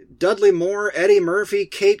 Dudley Moore, Eddie Murphy,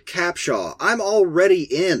 Kate Capshaw. I'm already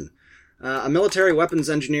in. A military weapons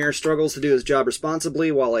engineer struggles to do his job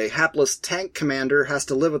responsibly, while a hapless tank commander has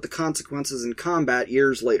to live with the consequences in combat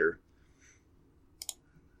years later.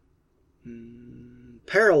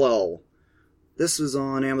 Parallel. This was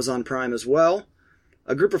on Amazon Prime as well.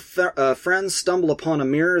 A group of friends stumble upon a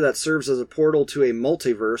mirror that serves as a portal to a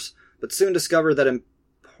multiverse, but soon discover that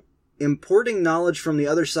importing knowledge from the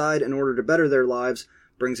other side in order to better their lives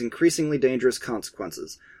brings increasingly dangerous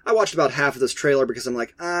consequences. I watched about half of this trailer because I'm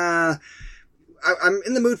like, I'm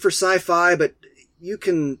in the mood for sci-fi, but you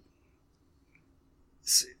can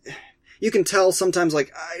tell sometimes,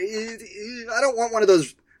 like, I don't want one of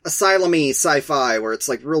those asylum-y sci-fi where it's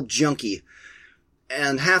like real junky.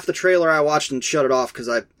 And half the trailer I watched and shut it off because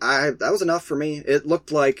that was enough for me. It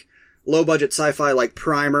looked like low-budget sci-fi like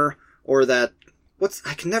Primer, or I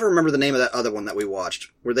can never remember the name of that other one that we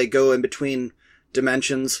watched, where they go in between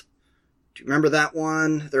dimensions. Do you remember that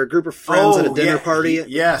one? They're a group of friends at a dinner party.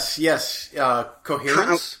 Yes.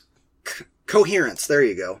 Coherence? Coherence, there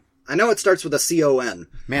you go. I know it starts with a C-O-N.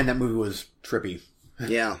 Man, that movie was trippy.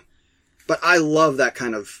 Yeah. But I love that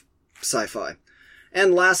kind of sci-fi.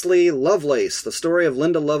 And lastly, Lovelace, the story of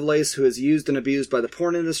Linda Lovelace, who is used and abused by the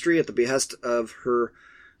porn industry at the behest of her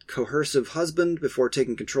coercive husband before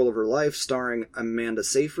taking control of her life, starring Amanda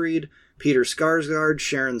Seyfried, Peter Skarsgård,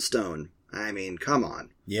 Sharon Stone. I mean, come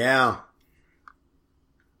on. Yeah.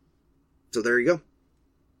 So there you go.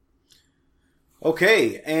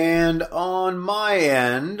 Okay, and on my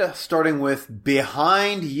end, starting with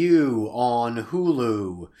Behind You on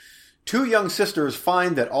Hulu. Two young sisters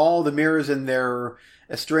find that all the mirrors in their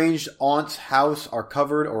estranged aunt's house are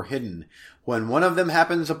covered or hidden. When one of them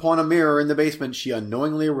happens upon a mirror in the basement, she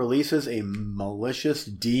unknowingly releases a malicious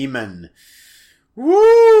demon.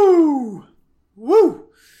 Woo! Woo!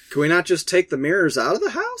 Can we not just take the mirrors out of the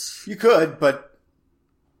house? You could, but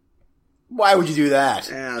why would you do that?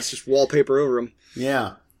 Yeah, it's just wallpaper over them.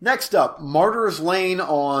 Yeah. Next up, Martyrs Lane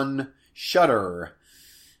on Shudder.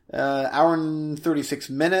 Hour and 36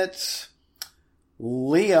 minutes.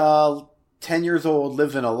 Leah, 10 years old,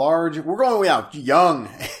 lives in a large... We're going out young.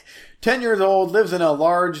 10 years old, lives in a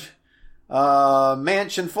large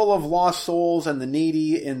mansion full of lost souls and the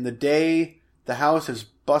needy in the day. The house is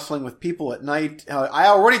bustling with people at night. I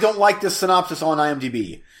already don't like this synopsis on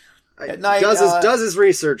IMDb. At night, does his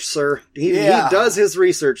research, sir. He does his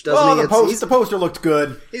research, doesn't he? The poster looked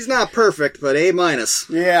good. He's not perfect, but A-.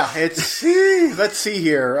 Yeah, it's... let's see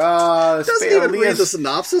here. Doesn't even read the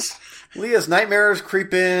synopsis. Leah's nightmares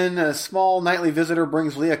creep in. A small nightly visitor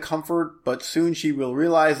brings Leah comfort, but soon she will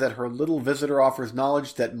realize that her little visitor offers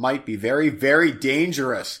knowledge that might be very, very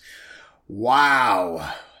dangerous.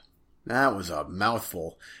 Wow. That was a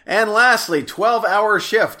mouthful. And lastly, 12-hour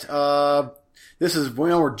shift. This is,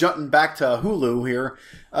 we're jumping back to Hulu here.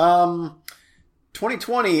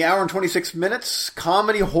 2020, hour and 26 minutes,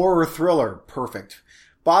 comedy horror thriller. Perfect.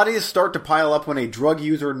 Bodies start to pile up when a drug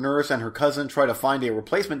user nurse and her cousin try to find a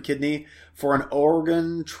replacement kidney for an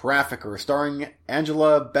organ trafficker, starring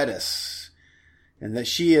Angela Bettis. And that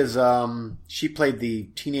she is, she played the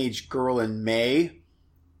teenage girl in May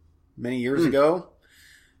many years ago.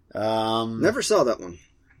 Never saw that one.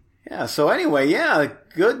 Yeah, so anyway, yeah,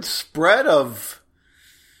 good spread of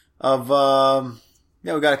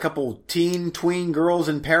yeah, we got a couple tween girls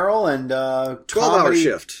in peril and 12-hour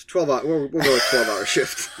shift. 12 hour. We'll go with 12-hour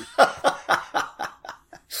shift.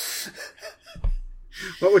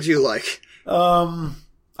 What would you like?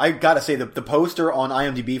 I gotta say the poster on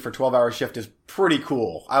IMDb for 12-hour shift is pretty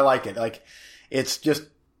cool. I like it. Like, it's just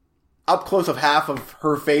up close of half of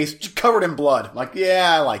her face covered in blood. I'm like,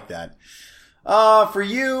 yeah, I like that. For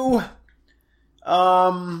you,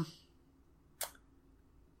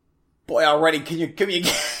 boy, already, can you give me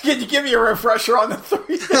a refresher on the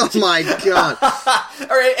three? Oh my god!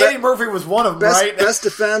 All right, Eddie Murphy was one of them, right? Best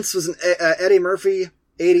Defense was an Eddie Murphy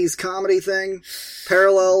 80s comedy thing,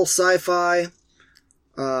 parallel sci-fi,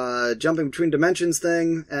 jumping between dimensions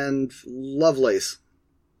thing, and Lovelace.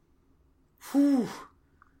 Whew.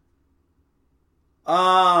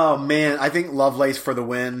 Oh man, I think Lovelace for the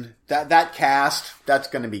win. That cast, that's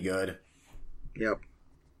going to be good. Yep.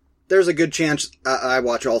 There's a good chance I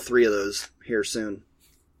watch all three of those here soon.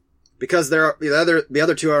 Because the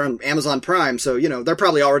other two are on Amazon Prime, so, they're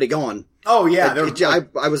probably already gone. Oh, yeah.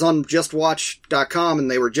 I was on justwatch.com and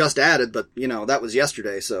they were just added, but, that was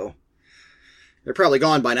yesterday, so they're probably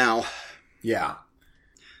gone by now. Yeah.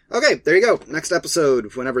 Okay, there you go. Next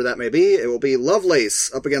episode, whenever that may be, it will be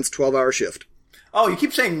Lovelace up against 12-hour shift. Oh, you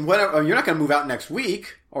keep saying you're not going to move out next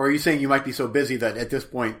week? Or are you saying you might be so busy that at this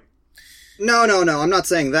point... No. I'm not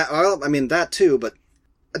saying that. Well, I mean, that too, but...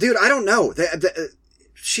 Dude, I don't know.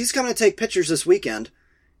 She's coming to take pictures this weekend,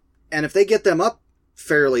 and if they get them up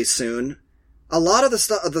fairly soon, a lot of the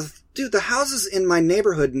stuff... Dude, the houses in my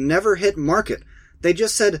neighborhood never hit market. They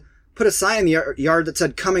just put a sign in the yard that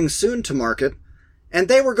said, coming soon to market, and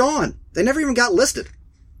they were gone. They never even got listed.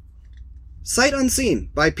 Sight unseen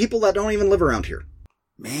by people that don't even live around here.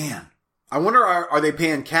 Man. I wonder, are they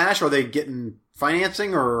paying cash? Or are they getting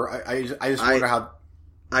financing? Or I just wonder how...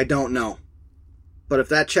 I don't know. But if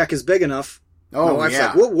that check is big enough... Oh, my wife's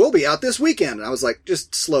like, we'll be out this weekend. And I was like,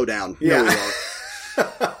 just slow down. Yeah. No, we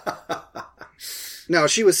won't. No,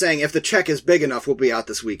 she was saying if the check is big enough, we'll be out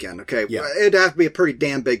this weekend. Okay. Yeah. It'd have to be a pretty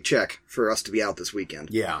damn big check for us to be out this weekend.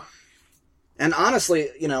 Yeah. And honestly,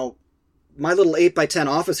 my little 8x10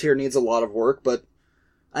 office here needs a lot of work, but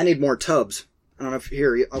I need more tubs. I don't know if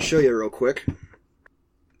here, I'll show you real quick.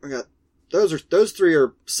 I got those three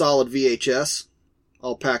are solid VHS,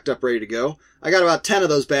 all packed up, ready to go. I got about 10 of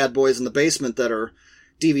those bad boys in the basement that are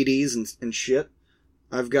DVDs and shit.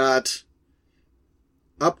 I've got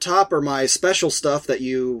up top are my special stuff that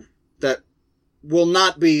will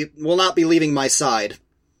not be leaving my side.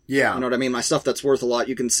 Yeah. You know what I mean? My stuff that's worth a lot.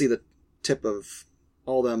 You can see the tip of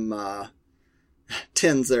all them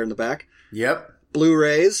tins there in the back. Yep.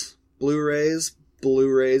 Blu-rays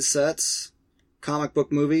sets, comic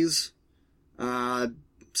book movies, some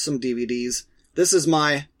DVDs. This is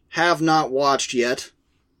my have not watched yet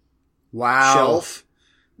shelf.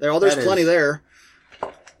 There's plenty there.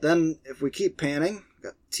 Then, if we keep panning,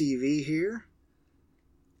 got TV here.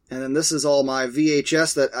 And then this is all my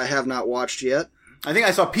VHS that I have not watched yet. I think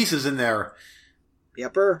I saw Pieces in there.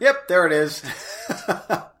 Yepper. Yep, there it is.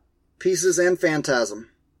 Pieces and Phantasm.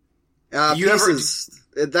 Pieces,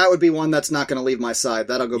 that would be one that's not going to leave my side.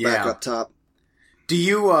 That'll go back up top. Do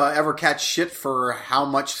you ever catch shit for how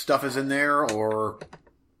much stuff is in there, or...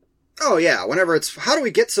 Oh, yeah. Whenever it's, how do we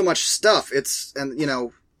get so much stuff?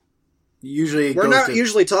 Usually we're not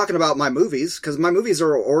usually talking about my movies, because my movies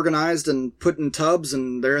are organized and put in tubs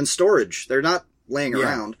and they're in storage. They're not laying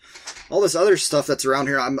around. All this other stuff that's around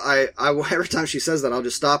here, I every time she says that, I'll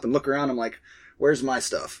just stop and look around. I'm like, where's my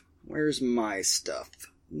stuff? Where's my stuff?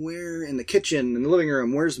 Where in the kitchen, in the living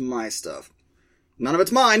room, where's my stuff? None of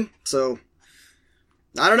it's mine, so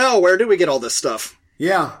I don't know. Where did we get all this stuff?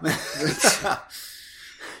 Yeah.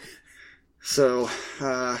 So,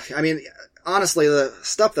 I mean, honestly, the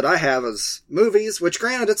stuff that I have is movies, which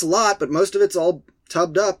granted it's a lot, but most of it's all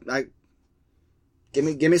tubbed up. Give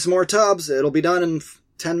me some more tubs. It'll be done in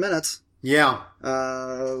 10 minutes. Yeah.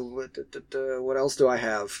 What else do I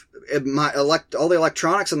have? All the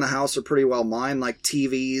electronics in the house are pretty well mine, like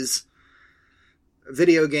TVs,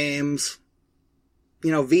 video games,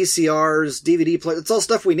 VCRs, DVD players. It's all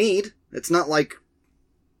stuff we need. It's not like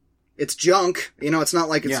it's junk. It's not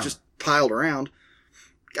like it's just piled around.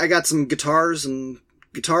 I got some guitars and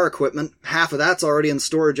guitar equipment. Half of that's already in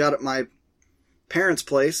storage out at my parents'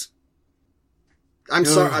 place. I'm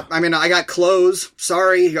sorry. I mean, I got clothes.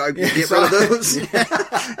 Sorry. I get rid of those.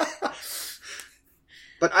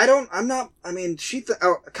 But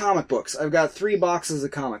comic books. I've got 3 boxes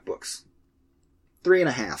of comic books.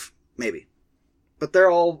 3.5, maybe. But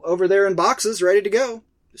they're all over there in boxes, ready to go.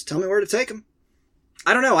 Just tell me where to take them.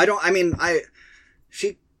 I don't know.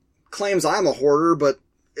 She claims I'm a hoarder, but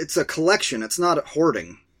it's a collection. It's not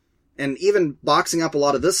hoarding. And even boxing up a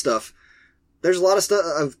lot of this stuff, there's a lot of stuff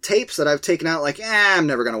of tapes that I've taken out like, I'm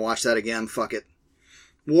never going to watch that again. Fuck it.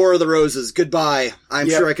 War of the Roses. Goodbye. I'm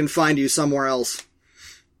sure I can find you somewhere else.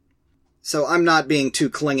 So I'm not being too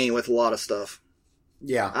clingy with a lot of stuff.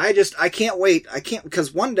 Yeah. I can't wait.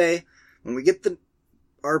 Because one day, when we get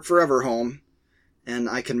our forever home, and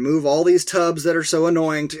I can move all these tubs that are so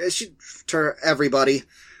annoying to everybody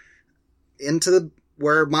into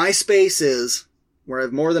where my space is, where I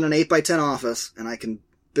have more than an 8x10 office, and I can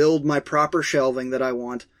build my proper shelving that I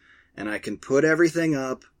want, and I can put everything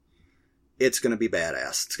up, it's going to be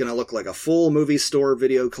badass. It's going to look like a full movie store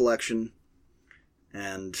video collection,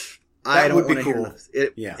 and I don't want to hear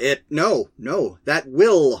it. No, that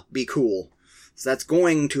will be cool. So that's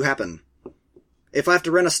going to happen. If I have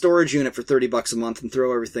to rent a storage unit for $30 a month and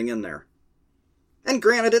throw everything in there. And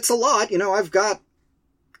granted, it's a lot. I've got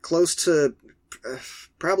close to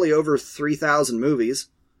probably over 3,000 movies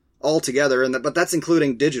altogether, but that's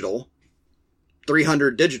including digital.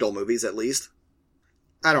 300 digital movies, at least.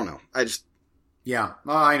 I don't know. Yeah,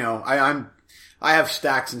 I know. I have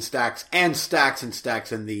stacks and stacks and stacks and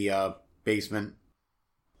stacks in the basement.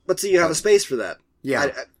 But see, you have a space for that.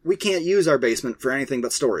 Yeah. We can't use our basement for anything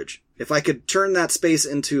but storage. If I could turn that space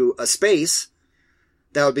into a space,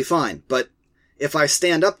 that would be fine. But if I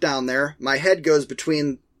stand up down there, my head goes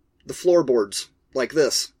between the floorboards like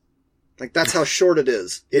this. Like, that's how short it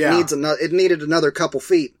is. It needed another couple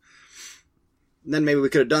feet. And then maybe we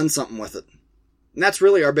could have done something with it. And that's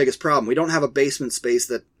really our biggest problem. We don't have a basement space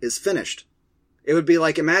that is finished. It would be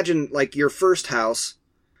like, imagine like your first house,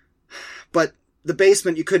 but the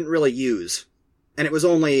basement you couldn't really use. And it was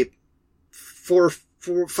only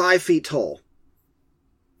 5 feet tall.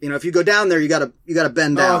 If you go down there, you gotta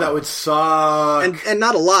bend down. Oh, that would suck. And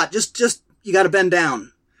not a lot. Just you gotta bend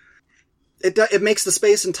down. It makes the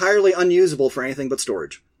space entirely unusable for anything but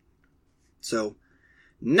storage. So,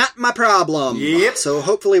 not my problem. Yep. So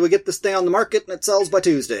hopefully we get this thing on the market and it sells by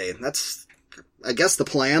Tuesday. That's, I guess, the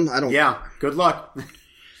plan. Yeah, good luck.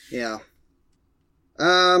 Yeah.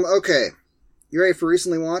 Okay. You ready for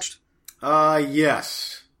recently watched?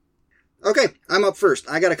 Yes. Okay, I'm up first.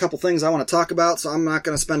 I got a couple things I want to talk about, so I'm not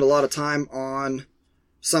going to spend a lot of time on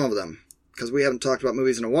some of them. Because we haven't talked about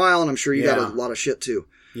movies in a while, and I'm sure you got a lot of shit too.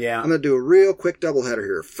 Yeah. I'm going to do a real quick doubleheader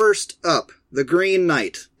here. First up, The Green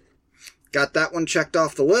Knight. Got that one checked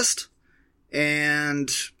off the list. And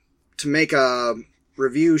to make a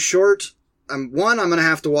review short, I'm going to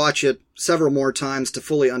have to watch it several more times to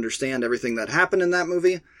fully understand everything that happened in that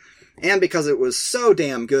movie. And because it was so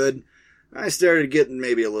damn good, I started getting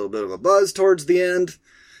maybe a little bit of a buzz towards the end.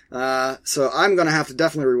 So I'm going to have to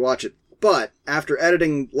definitely rewatch it. But after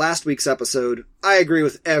editing last week's episode, I agree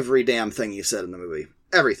with every damn thing you said in the movie.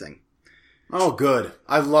 Everything. Oh, good.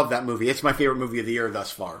 I love that movie. It's my favorite movie of the year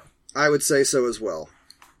thus far. I would say so as well.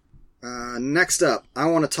 Next up, I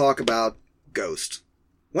want to talk about Ghost.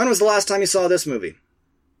 When was the last time you saw this movie?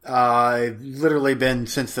 Literally been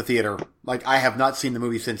since the theater. Like, I have not seen the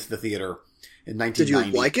movie since the theater in 1990. Did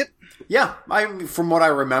you like it? Yeah, from what I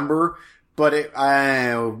remember. But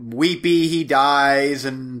weepy, he dies,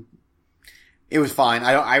 and it was fine.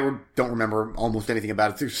 I don't remember almost anything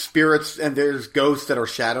about it. There's spirits and there's ghosts that are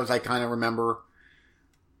shadows I kind of remember.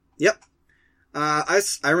 Yep. I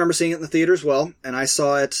remember seeing it in the theater as well, and I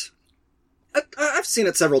saw it... I've seen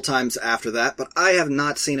it several times after that, but I have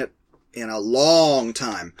not seen it in a long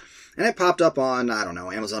time. And it popped up on, I don't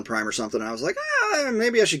know, Amazon Prime or something, and I was like,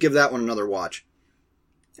 maybe I should give that one another watch.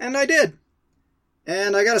 And I did.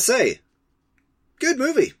 And I gotta say, good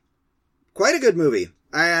movie. Quite a good movie.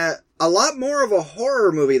 A lot more of a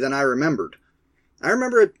horror movie than I remembered. I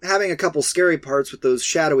remember it having a couple scary parts with those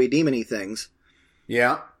shadowy, demony things.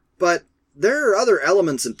 Yeah. But there are other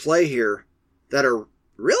elements in play here that are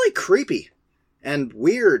really creepy and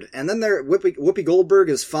weird. And then Whoopi Goldberg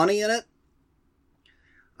is funny in it.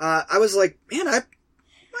 I was like, man, I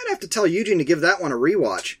might have to tell Eugene to give that one a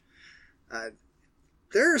rewatch.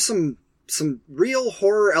 There are some real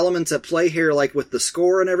horror elements at play here, like with the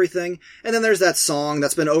score and everything. And then there's that song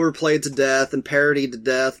that's been overplayed to death and parodied to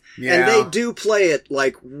death. Yeah. And they do play it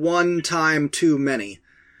like one time too many.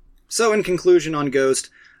 So in conclusion on Ghost,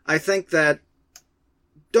 I think that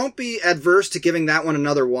don't be adverse to giving that one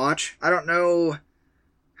another watch. I don't know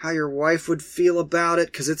how your wife would feel about it,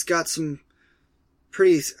 because it's got some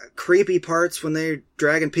pretty creepy parts when they're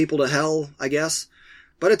dragging people to hell, I guess.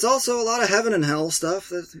 But it's also a lot of heaven and hell stuff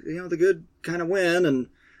that, the good kind of win, and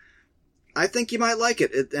I think you might like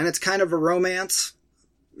it. And it's kind of a romance.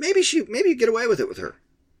 Maybe you get away with it with her.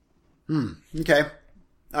 Okay.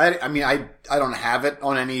 I mean, I don't have it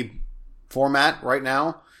on any format right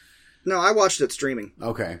now. No, I watched it streaming.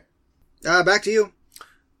 Okay. Back to you.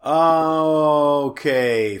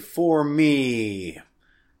 Okay, for me.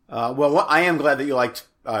 Well, I am glad that you liked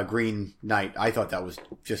Green Knight. I thought that was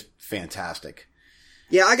just fantastic.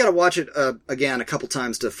 Yeah, I gotta watch it again a couple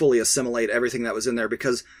times to fully assimilate everything that was in there,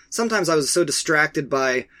 because sometimes I was so distracted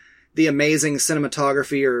by the amazing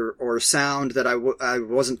cinematography or sound that I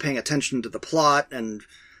wasn't paying attention to the plot, and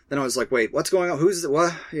then I was like, wait, what's going on? Who's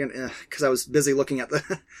what? Because I was busy looking at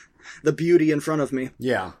the beauty in front of me.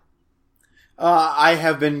 Yeah. I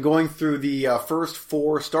have been going through the first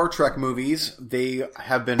 4 Star Trek movies. They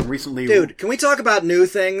have been recently... Dude, can we talk about new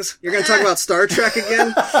things? You're going to talk about Star Trek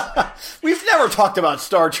again? We've never talked about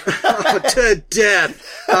Star Trek. To death.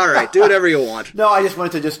 All right, do whatever you want. No, I just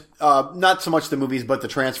wanted to not so much the movies, but the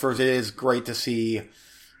transfers. It is great to see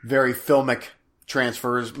very filmic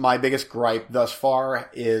transfers. My biggest gripe thus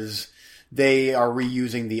far is they are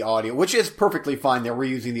reusing the audio, which is perfectly fine. They're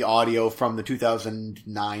reusing the audio from the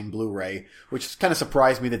 2009 Blu-ray, which kind of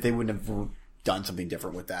surprised me that they wouldn't have done something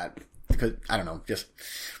different with that. Because, I don't know, just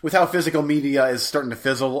with how physical media is starting to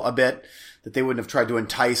fizzle a bit, that they wouldn't have tried to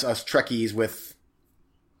entice us Trekkies with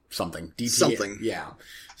something. DTA. Something. Yeah.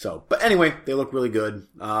 So, but anyway, they look really good.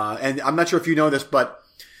 And I'm not sure if you know this, but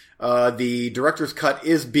the director's cut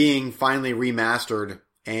is being finally remastered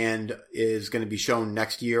and is going to be shown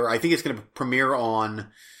next year. I think it's going to premiere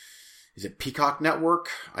on, is it Peacock Network,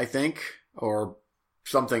 I think, or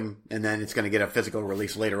something, and then it's going to get a physical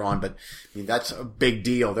release later on. But I mean, that's a big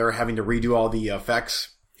deal. They're having to redo all the effects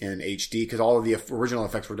in HD because all of the original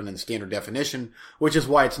effects were done in standard definition, which is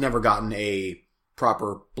why it's never gotten a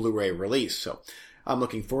proper Blu-ray release. So I'm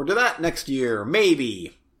looking forward to that next year,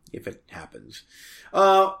 maybe, if it happens.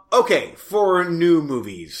 Okay, for new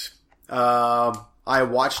movies. I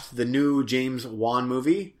watched the new James Wan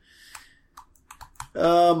movie,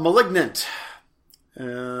 Malignant. Yep,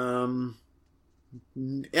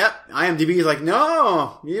 IMDb is like,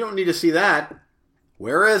 no, you don't need to see that.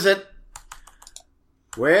 Where is it?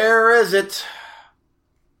 Where is it?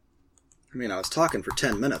 I mean, I was talking for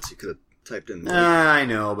 10 minutes. You could have typed in... I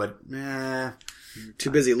know, but...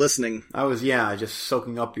 too busy listening. I was, just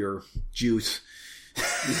soaking up your juice.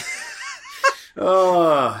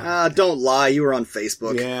 Don't lie. You were on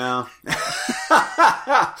Facebook. Yeah.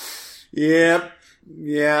 Yep.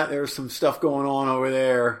 Yeah, there's some stuff going on over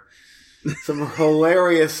there. Some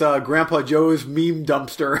hilarious Grandpa Joe's meme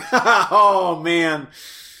dumpster. Oh, man.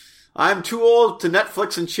 I'm too old to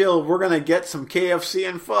Netflix and chill. We're going to get some KFC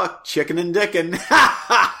and fuck. Chicken and dickin'.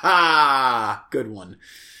 Good one.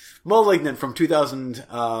 Malignant from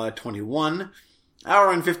 2021.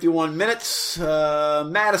 Hour and 51 minutes.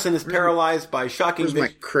 Madison is paralyzed by shocking... Where's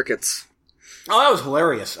my crickets? Oh, that was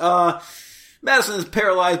hilarious. Madison is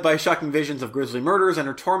paralyzed by shocking visions of grisly murders, and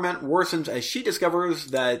her torment worsens as she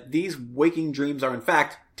discovers that these waking dreams are in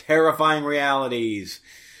fact terrifying realities.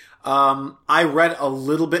 I read a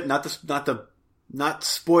little bit, not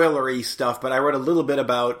spoilery stuff, but I read a little bit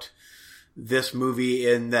about this movie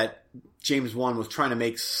in that James Wan was trying to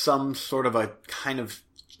make some sort of a kind of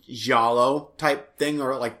giallo type thing,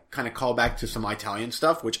 or like kind of call back to some Italian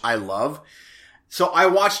stuff, which I love. So I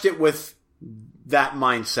watched it with that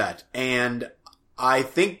mindset, and I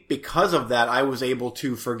think because of that, I was able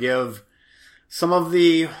to forgive some of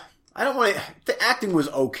the acting was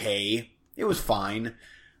okay. It was fine.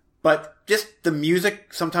 But just the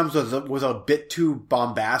music sometimes was a bit too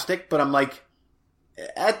bombastic, but I'm like,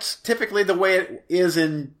 that's typically the way it is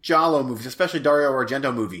in giallo movies, especially Dario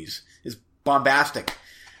Argento movies, is bombastic.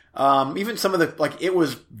 Even some of the, it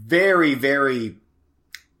was very, very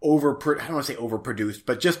I don't want to say overproduced,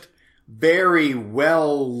 but just very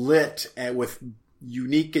well lit and with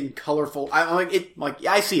unique and colorful.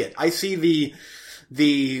 I see it. I see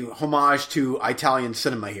the homage to Italian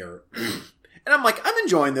cinema here. And I'm like, I'm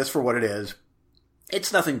enjoying this for what it is.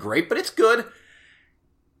 It's nothing great, but it's good.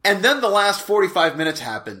 And then the last 45 minutes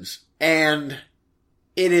happens, and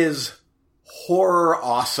it is horror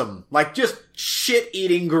awesome. Like, just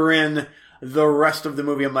shit-eating grin the rest of the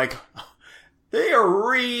movie. I'm like, they are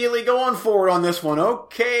really going for it on this one.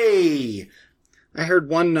 Okay. I heard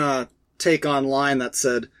one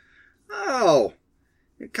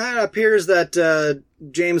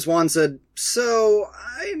James Wan said, "So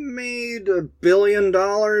I made $1 billion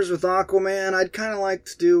with Aquaman. I'd kind of like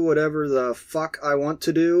to do whatever the fuck I want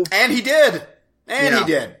to do." And he did. And Yeah. he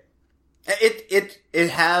did. It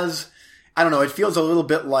has, I don't know, it feels a little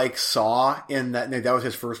bit like Saw in that was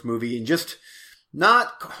his first movie, and just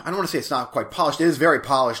not, I don't want to say it's not quite polished. It is very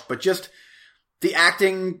polished, but just the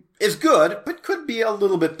acting is good, but could be a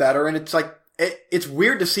little bit better. And it's like, it's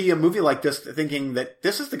weird to see a movie like this thinking that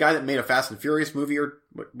this is the guy that made a Fast and Furious movie, or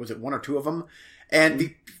what was it, one or two of them? And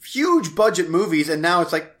the huge budget movies, and now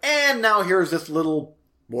it's like, and now here's this little,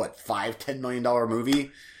 $5-10 million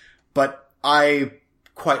movie. But I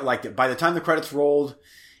quite liked it. By the time the credits rolled,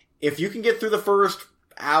 if you can get through the first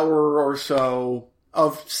hour or so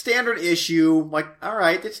of standard issue, like,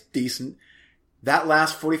 alright, it's decent. That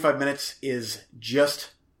last 45 minutes is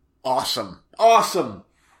just awesome. Awesome!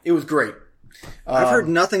 It was great. I've heard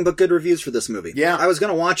nothing but good reviews for this movie. Yeah. I was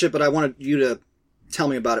going to watch it, but I wanted you to tell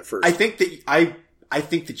me about it first. I think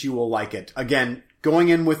that you will like it. Again, going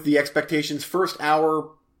in with the expectations, first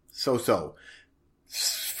hour, so.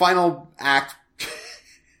 Final act,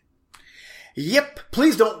 yep.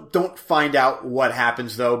 Please don't find out what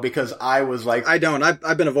happens though, because I was like, I don't.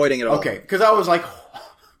 I've been avoiding it all. okay, because I was like,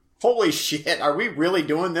 holy shit, are we really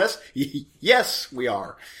doing this? Yes, we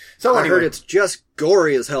are. So I anyway, heard it's just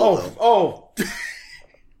gory as hell, though. Oh.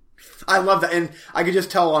 I love that. And I could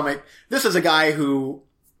just tell, I'm like, this is a guy who,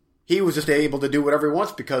 he was just able to do whatever he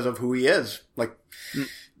wants because of who he is. Like,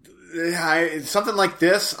 something like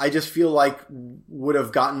this, I just feel like would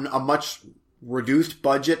have gotten a much reduced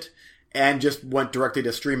budget and just went directly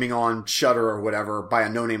to streaming on Shudder or whatever by a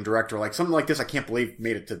no-name director. Like, something like this, I can't believe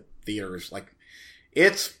made it to theaters. Like,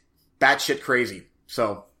 it's batshit crazy.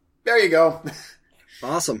 So, there you go.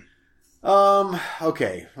 Awesome.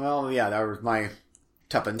 Okay. Well, yeah, that was my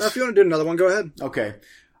tuppence. If you want to do another one, go ahead. Okay.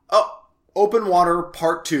 Oh, Open Water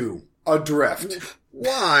Part 2. Adrift.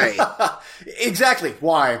 Why? Exactly.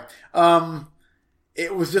 Why?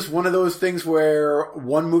 It was just one of those things where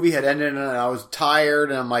one movie had ended and I was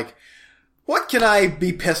tired and I'm like, what can I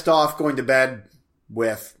be pissed off going to bed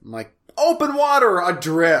with? I'm like, Open Water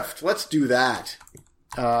Adrift. Let's do that.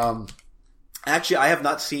 Actually, I have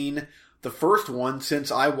not seen the first one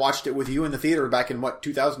since I watched it with you in the theater back in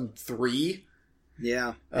 2003?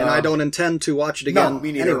 Yeah. And I don't intend to watch it again. No,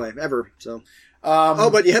 me neither. Anyway, ever. So.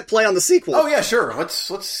 But you hit play on the sequel. Oh yeah, sure. Let's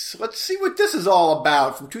see what this is all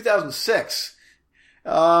about from 2006.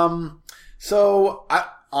 So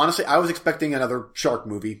honestly, I was expecting another shark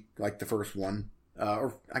movie like the first one.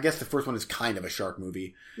 Or I guess the first one is kind of a shark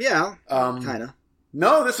movie. Yeah. Kind of.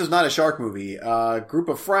 No, this is not a shark movie. A group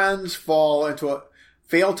of friends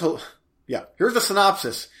here's the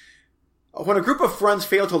synopsis. When a group of friends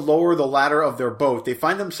fail to lower the ladder of their boat, they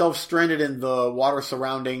find themselves stranded in the water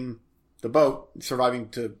surrounding the boat,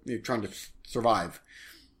 trying to survive.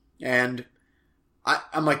 And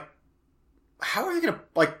I'm like, how are they gonna,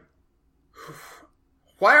 like,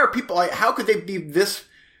 why are people, like, how could they be this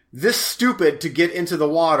stupid to get into the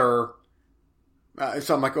water?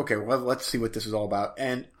 So I'm like, okay, well, let's see what this is all about.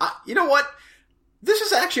 And you know what? This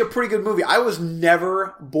is actually a pretty good movie. I was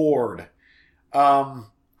never bored.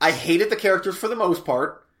 I hated the characters for the most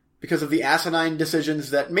part because of the asinine decisions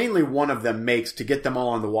that mainly one of them makes to get them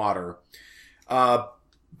all in the water.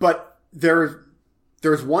 But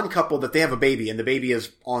there's one couple that they have a baby and the baby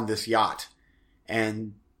is on this yacht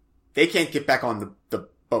and they can't get back on the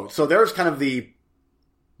boat. So there's kind of the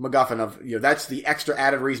MacGuffin of, that's the extra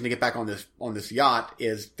added reason to get back on this yacht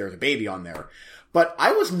is there's a baby on there. But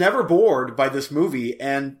I was never bored by this movie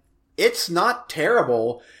and it's not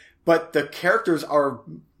terrible, but the characters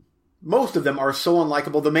most of them are so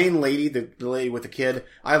unlikable. The main lady, the lady with the kid,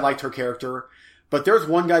 I liked her character. But there's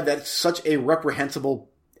one guy that's such a reprehensible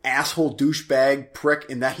asshole douchebag prick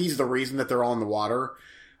in that he's the reason that they're all in the water.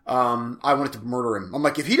 I wanted to murder him. I'm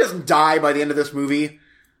like, if he doesn't die by the end of this movie,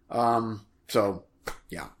 so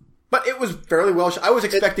yeah. But it was fairly well shot. I was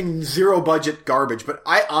expecting zero budget garbage, but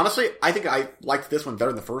I think I liked this one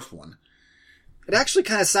better than the first one. It actually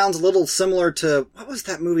kind of sounds a little similar to, what was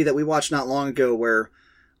that movie that we watched not long ago where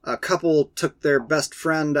a couple took their best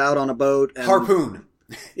friend out on a boat and... Harpoon.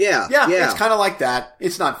 Yeah. It's kind of like that.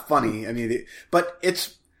 It's not funny. I mean, but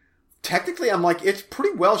it's technically, I'm like, it's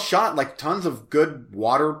pretty well shot. Like tons of good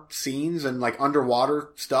water scenes and like underwater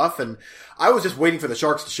stuff. And I was just waiting for the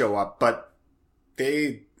sharks to show up, but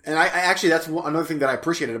I actually, that's another thing that I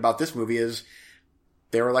appreciated about this movie is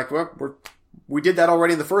they were like, well, we did that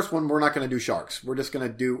already in the first one. We're not going to do sharks. We're just going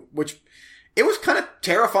to do, which it was kind of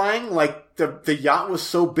terrifying. Like the yacht was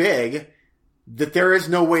so big that there is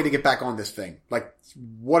no way to get back on this thing. Like,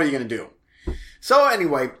 what are you going to do? So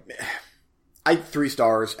anyway, 3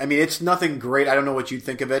 stars. I mean, it's nothing great. I don't know what you'd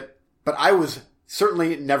think of it, but I was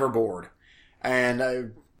certainly never bored.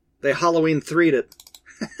 And they Halloween 3'd it.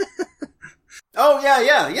 Oh,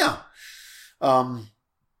 yeah.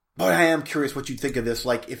 But I am curious what you'd think of this.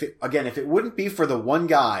 Like, if it wouldn't be for the one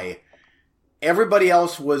guy, everybody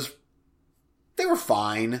else they were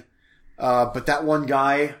fine. But that one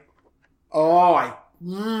guy,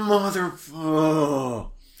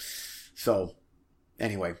 So,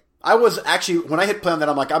 anyway. I was actually, when I hit play on that,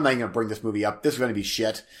 I'm like, I'm not even going to bring this movie up. This is going to be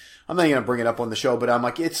shit. I'm not even going to bring it up on the show, but I'm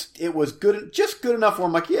like, it was good, just good enough where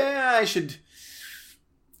I'm like, yeah, I should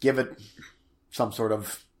give it some sort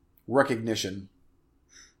of recognition.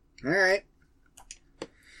 All right.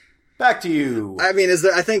 Back to you. I mean,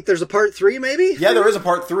 I think there's a part 3, maybe? Yeah, there is a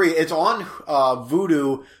part 3. It's on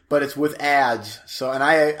Vudu, but it's with ads. So, and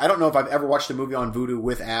I don't know if I've ever watched a movie on Vudu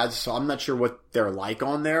with ads, so I'm not sure what they're like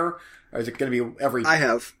on there. Or is it going to be every... I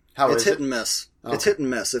have. It's hit and miss. Okay. It's hit and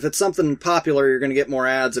miss. If it's something popular, you're going to get more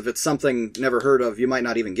ads. If it's something never heard of, you might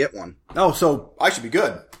not even get one. Oh, so I should be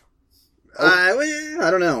good. I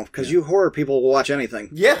don't know, because you horror people will watch anything.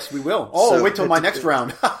 Yes, we will. Oh, So, wait till my next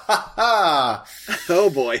round. Oh,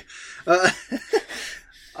 boy.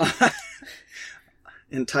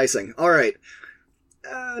 Enticing. All right.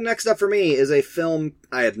 Next up for me is a film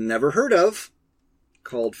I had never heard of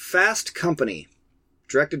called Fast Company,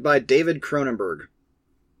 directed by David Cronenberg.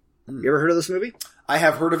 You ever heard of this movie? I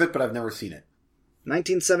have heard of it, but I've never seen it.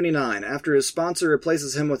 1979. After his sponsor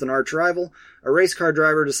replaces him with an arch rival, a race car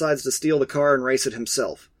driver decides to steal the car and race it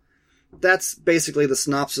himself. That's basically the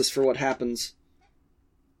synopsis for what happens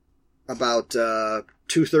about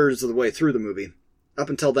 2/3 of the way through the movie. Up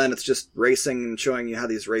until then, it's just racing and showing you how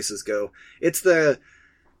these races go. It's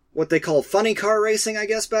what they call funny car racing, I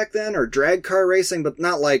guess, back then, or drag car racing, but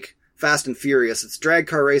not like Fast and Furious. It's drag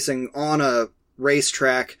car racing on a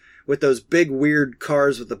racetrack with those big weird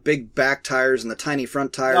cars with the big back tires and the tiny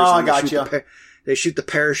front tires. Oh, I and gotcha. They shoot the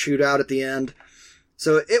parachute out at the end.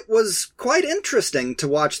 So it was quite interesting to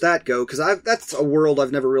watch that go, because that's a world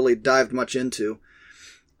I've never really dived much into.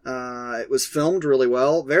 It was filmed really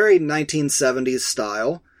well, very 1970s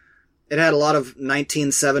style. It had a lot of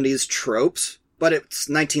 1970s tropes, but it's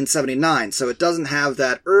 1979, so it doesn't have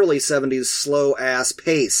that early 70s slow-ass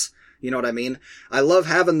pace. You know what I mean? I love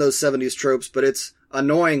having those 70s tropes, but it's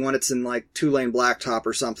annoying when it's in like 2-lane blacktop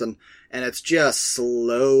or something, and it's just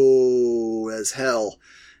slow as hell,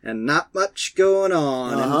 and not much going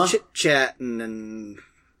on, and chit-chatting, and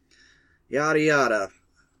yada yada.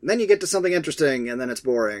 And then you get to something interesting, and then it's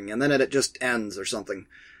boring, and then it just ends or something.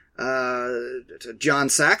 John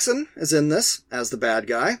Saxon is in this as the bad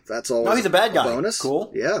guy. That's always he's a bad guy. Bonus.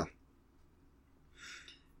 Cool. Yeah.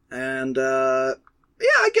 And,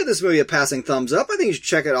 I give this movie a passing thumbs up. I think you should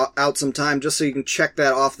check it out sometime just so you can check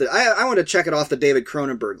that off I want to check it off the David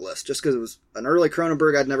Cronenberg list, just because it was an early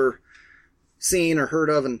Cronenberg I'd never seen or heard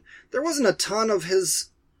of, and there wasn't a ton of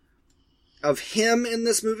him in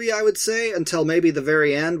this movie, I would say, until maybe the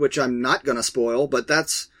very end, which I'm not gonna spoil, but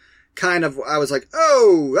that's kind of, I was like,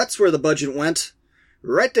 oh, that's where the budget went.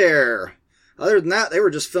 Right there. Other than that, they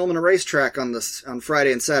were just filming a racetrack on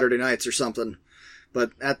Friday and Saturday nights or something.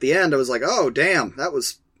 But at the end, I was like, oh, damn, that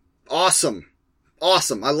was awesome.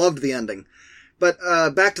 Awesome. I loved the ending. But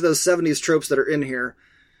back to those 70s tropes that are in here.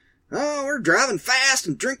 Oh, we're driving fast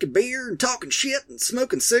and drinking beer and talking shit and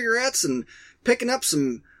smoking cigarettes and picking up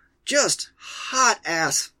some just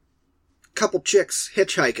hot-ass couple chicks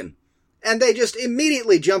hitchhiking. And they just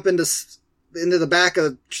immediately jump into the back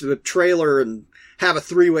of the trailer and have a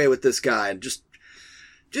three-way with this guy. And just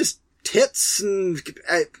tits and,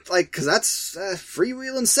 cause that's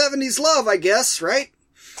freewheeling 70s love, I guess, right?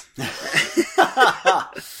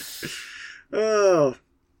 Oh,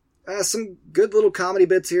 some good little comedy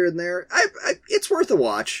bits here and there. It's worth a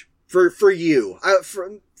watch for you.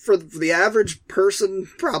 For the average person,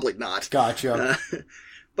 probably not. Gotcha.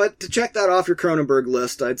 But to check that off your Cronenberg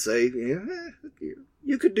list, I'd say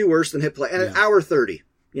you could do worse than hit play. And an hour 30,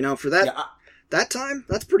 for that time,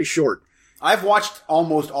 that's pretty short. I've watched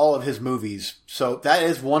almost all of his movies, so that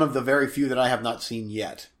is one of the very few that I have not seen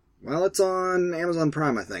yet. Well, it's on Amazon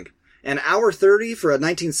Prime, I think. An hour 30 for a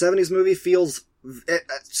 1970s movie it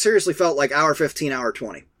seriously felt like hour 15, hour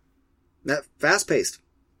 20. That fast-paced.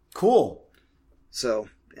 Cool. So,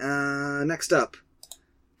 next up.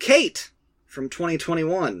 Kate from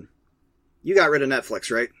 2021. You got rid of Netflix,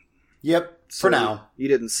 right? Yep, So for now. You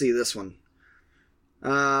didn't see this one.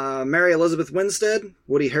 Mary Elizabeth Winstead,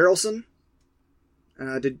 Woody Harrelson.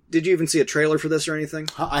 Did you even see a trailer for this or anything?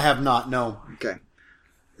 I have not, no. Okay.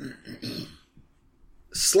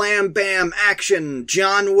 Slam bam action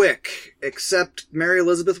John Wick, except Mary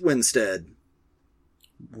Elizabeth Winstead.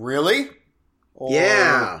 Really?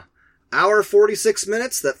 Yeah. Hour 46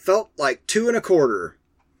 minutes that felt like 2.25.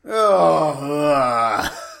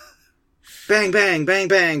 Oh. Bang, bang, bang,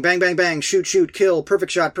 bang, bang, bang, bang, shoot, shoot, kill,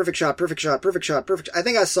 perfect shot, perfect shot, perfect shot, perfect shot, perfect. I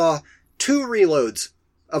think I saw 2 reloads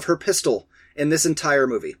of her pistol in this entire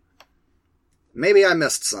movie. Maybe I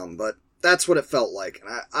missed some, but that's what it felt like.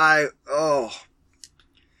 And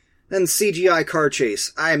Then CGI car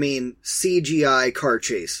chase. I mean, CGI car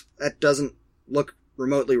chase. That doesn't look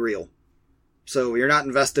remotely real. So you're not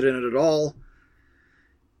invested in it at all.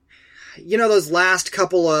 You know those last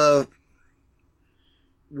couple of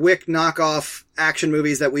Wick knockoff action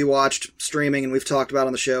movies that we watched streaming and we've talked about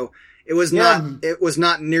on the show? It was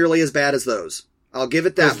not nearly as bad as those. I'll give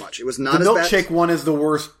it that much. It was not as bad. The Milkshake one is the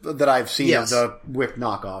worst that I've seen of the Wick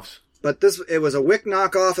knockoffs. But it was a Wick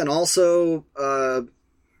knockoff and also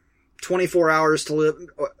 24 Hours to Live,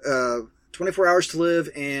 24 Hours to Live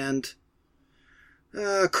and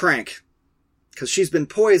Crank. Because she's been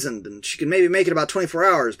poisoned and she can maybe make it about 24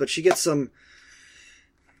 hours, but she gets some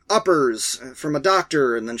uppers from a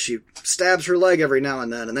doctor and then she stabs her leg every now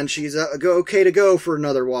and then she's okay to go for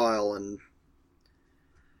another while. And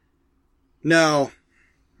no.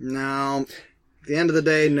 At the end of the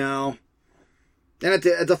day, no. And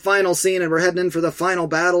at the final scene, and we're heading in for the final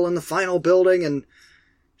battle in the final building, and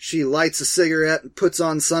she lights a cigarette and puts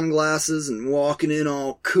on sunglasses and walking in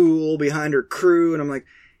all cool behind her crew, and I'm like,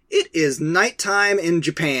 it is nighttime in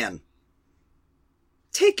Japan.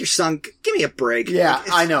 Take your give me a break. Yeah,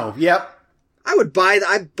 I know. Yep. I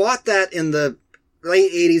bought that in the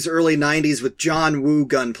late 80s, early 90s with John Woo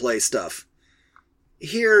gunplay stuff.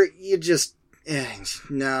 Here, you just,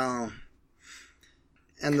 no.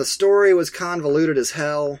 And the story was convoluted as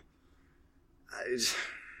hell.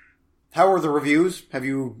 How were the reviews? Have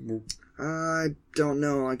you... I don't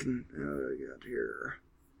know. I can... I got here.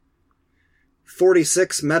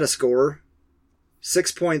 46 Metascore.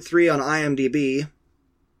 6.3 on IMDb.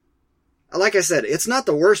 Like I said, it's not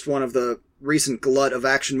the worst one of the recent glut of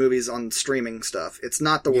action movies on streaming stuff. It's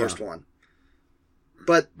not the worst one.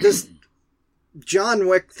 But this John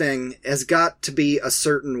Wick thing has got to be a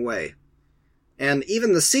certain way. And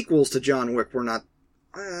even the sequels to John Wick were not...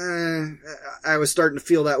 I was starting to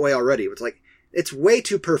feel that way already. It's like, it's way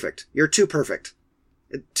too perfect. You're too perfect.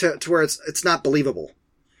 To where it's not believable.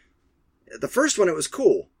 The first one, it was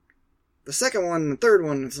cool. The second one, the third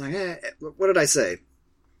one, it's like, what did I say?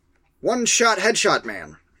 One shot headshot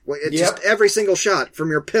man. It's just every single shot from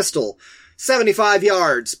your pistol. 75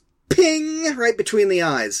 yards. Ping! Right between the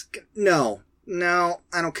eyes. No,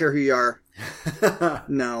 I don't care who you are.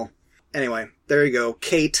 No. Anyway, there you go.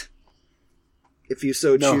 Kate. If you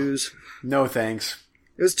so choose. No thanks.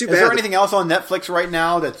 It was too bad. Is there anything else on Netflix right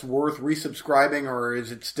now that's worth resubscribing, or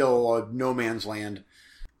is it still no man's land?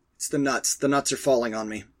 It's the nuts. The nuts are falling on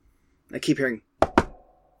me. I keep hearing...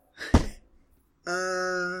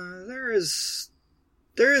 There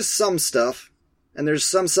is some stuff, and there's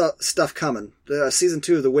some stuff coming. Season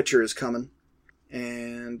 2 of The Witcher is coming.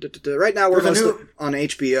 And right now we're mostly on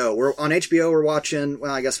HBO. We're on HBO. We're watching.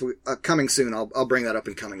 Well, I guess coming soon. I'll bring that up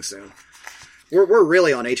in coming soon. We're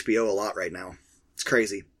really on HBO a lot right now. It's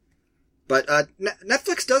crazy. But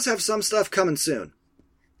Netflix does have some stuff coming soon.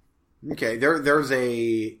 Okay, there's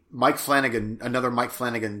a another Mike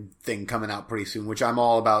Flanagan thing coming out pretty soon, which I'm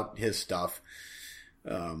all about his stuff.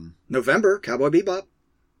 November, Cowboy Bebop.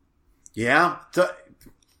 Yeah.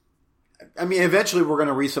 I mean, eventually we're going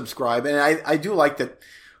to resubscribe, and I do like that.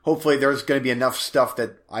 Hopefully there's going to be enough stuff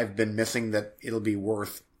that I've been missing that it'll be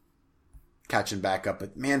worth catching back up.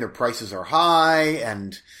 But man, their prices are high,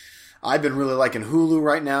 and I've been really liking Hulu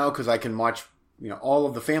right now because I can watch, all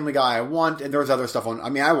of the Family Guy I want, and there's other stuff on. I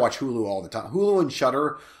mean, I watch Hulu all the time. Hulu and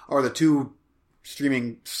Shudder are the two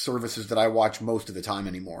streaming services that I watch most of the time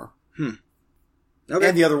anymore. Okay.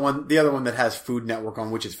 And the other one that has Food Network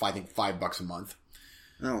on, which is I think $5 a month.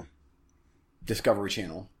 Oh. Discovery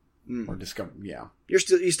Channel. Or Discovery, yeah. You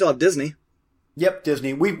still have Disney. Yep,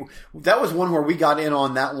 Disney. That was one where we got in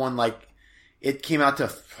on that one, like, it came out to,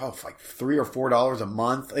 like $3 or $4 a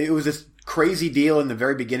month. It was this crazy deal in the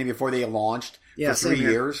very beginning before they launched for 3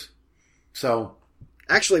 years. So.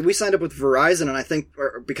 Actually, we signed up with Verizon, and I think,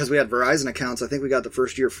 because we had Verizon accounts, I think we got the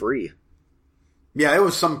first year free. Yeah, it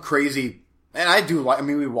was some crazy, and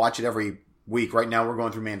we watch it every week. Right now we're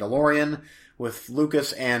going through Mandalorian with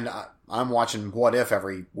Lucas, and I'm watching What If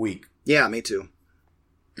every week. Yeah, me too.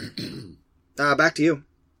 Back to you.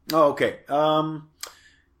 Oh, okay.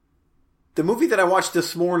 The movie that I watched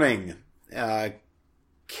this morning, at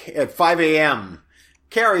 5 a.m.,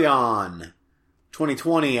 Carry On,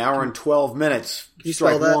 2020, hour and 12 minutes. Can you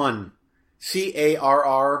spell that? 1.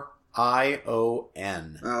 CARR,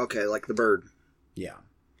 Ion. Oh, okay, like the bird. Yeah.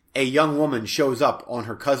 A young woman shows up on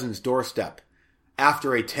her cousin's doorstep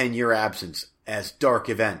after a 10-year absence as dark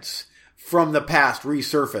events from the past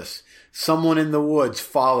resurface. Someone in the woods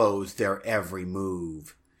follows their every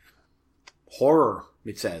move. Horror,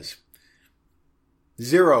 it says.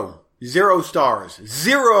 0. 0 stars.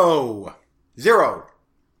 0. 0.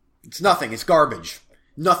 It's nothing. It's garbage.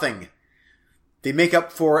 Nothing. They make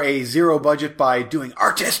up for a 0 budget by doing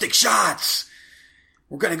artistic shots.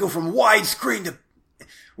 We're gonna go from widescreen to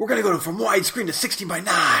 16 by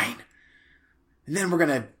 9. And then we're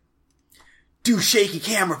gonna do shaky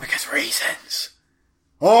camera because reasons.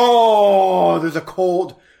 Oh, there's a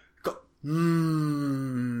cold... I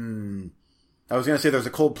was going to say there's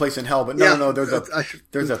a cold place in hell, but no, there's a...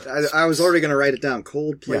 I was already going to write it down.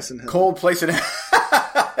 Cold place in hell. Cold place in hell.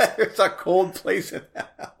 There's a cold place in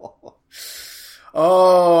hell.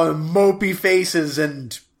 Oh, mopey faces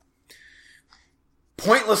and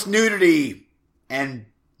pointless nudity and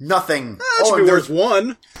nothing. That should be worth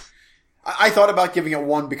 1. I thought about giving it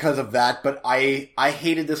 1 because of that, but I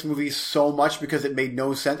hated this movie so much because it made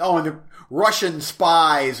no sense. Oh, and the Russian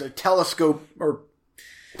spies, a telescope, or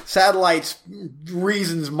satellites,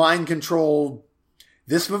 reasons, mind control.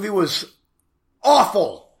 This movie was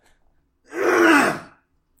awful.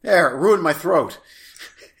 There, it ruined my throat.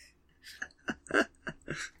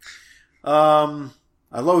 I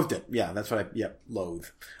loathed it. Yeah, that's what loathe.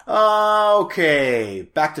 Okay,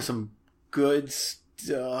 back to some good stuff.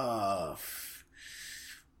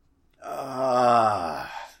 Oh,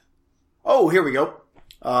 here we go.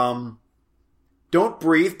 Don't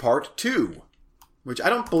Breathe Part 2. Which I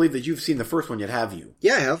don't believe that you've seen the first one yet, have you?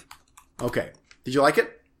 Yeah, I have. Okay. Did you like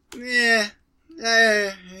it? Yeah.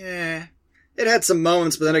 It had some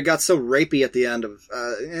moments, but then it got so rapey at the end of...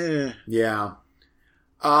 Yeah.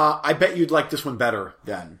 I bet you'd like this one better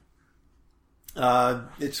then.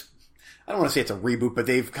 It's... I don't want to say it's a reboot, but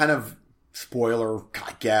they've kind of... Spoiler,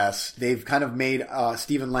 I guess. They've kind of made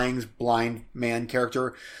Stephen Lang's blind man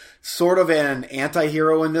character sort of an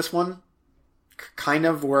anti-hero in this one. Kind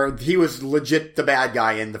of, where he was legit the bad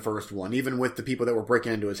guy in the first one. Even with the people that were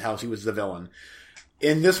breaking into his house, he was the villain.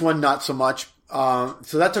 In this one, not so much. So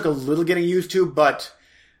that took a little getting used to, but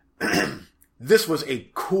this was a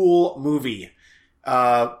cool movie.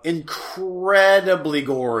 Incredibly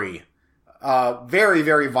gory. Very,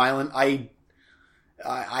 very violent. I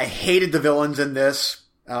hated the villains in this.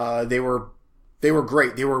 They were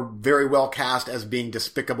great. They were very well cast as being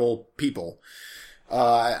despicable people.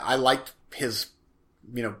 I liked his,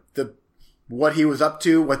 what he was up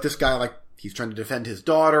to, what this guy, he's trying to defend his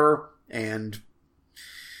daughter, and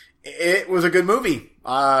it was a good movie.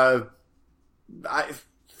 I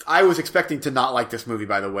was expecting to not like this movie,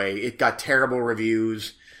 by the way. It got terrible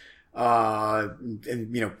reviews, and,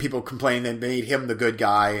 people complaining they made him the good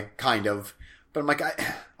guy, kind of. But I'm like,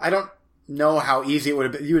 I don't know how easy it would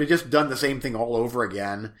have been. You would have just done the same thing all over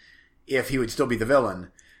again if he would still be the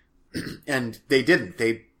villain. And they didn't.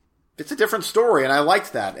 It's a different story, and I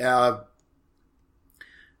liked that.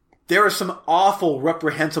 There are some awful,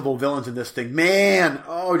 reprehensible villains in this thing. Man,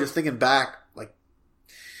 just thinking back,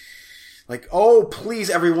 oh, please,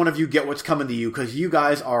 every one of you get what's coming to you, because you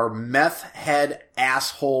guys are meth head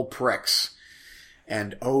asshole pricks.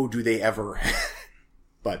 And oh, do they ever.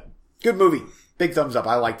 But, good movie. Big thumbs up.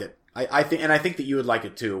 I liked it. I think that you would like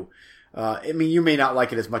it too. You may not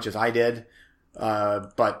like it as much as I did,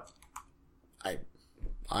 but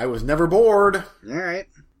I was never bored. All right.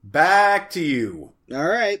 Back to you. All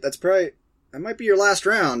right. That might be your last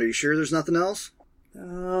round. Are you sure there's nothing else?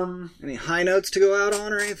 Any high notes to go out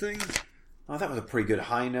on or anything? Oh, that was a pretty good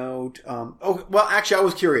high note. Actually, I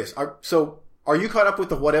was curious. Are you caught up with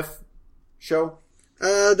the What If show?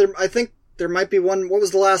 I think there might be one. What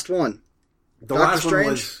was the last one? The last one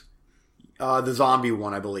was the zombie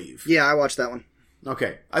one, I believe. Yeah, I watched that one.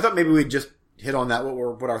 Okay. I thought maybe we'd just hit on that,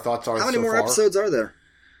 what our thoughts are so far. How many more episodes are there?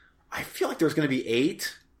 I feel like there's going to be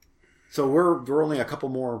 8. So we're only a couple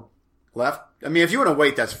more left. If you want to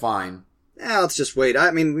wait, that's fine. Yeah, let's just wait.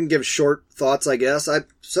 We can give short thoughts, I guess.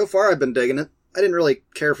 So far, I've been digging it. I didn't really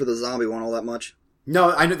care for the zombie one all that much.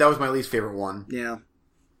 No, I knew that was my least favorite one. Yeah.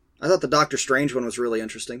 I thought the Doctor Strange one was really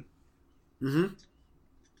interesting. Mm-hmm.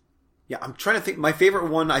 Yeah, I'm trying to think. My favorite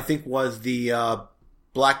one, I think, was the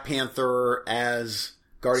Black Panther as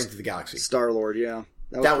Guardians of the Galaxy. Star-Lord, yeah.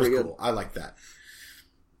 That was cool. I like that.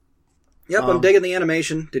 Yep, I'm digging the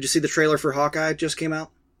animation. Did you see the trailer for Hawkeye? It just came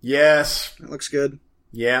out? Yes. That looks good.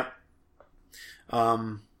 Yeah.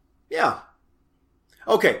 Yeah.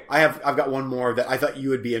 Okay, I've got one more that I thought you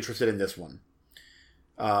would be interested in this one.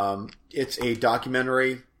 It's a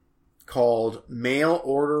documentary called Mail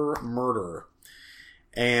Order Murder.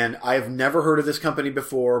 And I've never heard of this company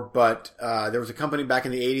before, but there was a company back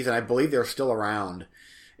in the 80s, and I believe they're still around.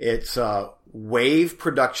 It's Wave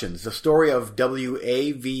Productions, the story of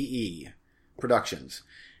WAVE Productions.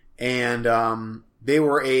 And they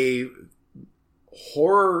were a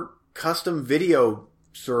horror custom video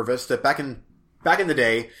service that back in the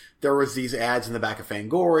day, there was these ads in the back of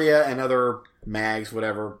Fangoria and other mags,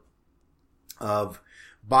 whatever, of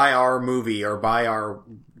buy our movie or buy our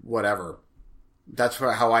whatever. That's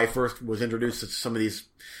how I first was introduced to some of these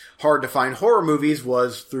hard to find horror movies,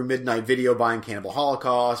 was through Midnight Video buying Cannibal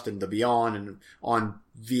Holocaust and The Beyond and on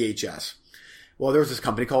VHS. Well, there was this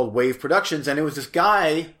company called Wave Productions, and it was this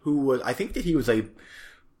guy who was, I think that he was a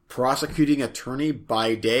prosecuting attorney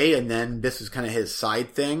by day, and then this is kind of his side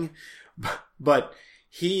thing. But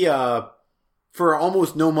he, for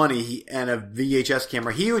almost no money and a VHS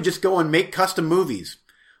camera, he would just go and make custom movies.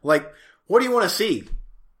 Like, what do you want to see?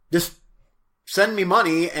 Just send me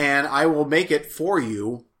money and I will make it for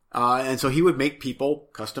you. And so he would make people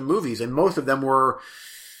custom movies, and most of them were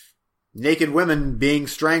naked women being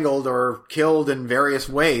strangled or killed in various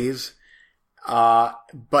ways.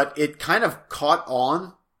 But it kind of caught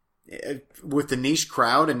on with the niche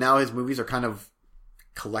crowd, and now his movies are kind of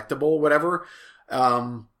collectible, whatever.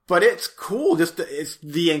 But it's cool. It's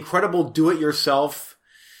the incredible do-it-yourself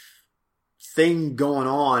thing going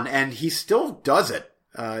on, and he still does it,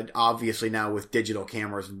 obviously now with digital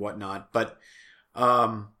cameras and whatnot. But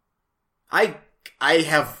I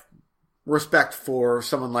have respect for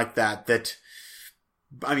someone like that,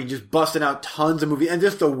 I mean, just busting out tons of movies and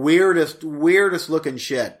just the weirdest looking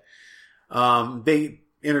shit. They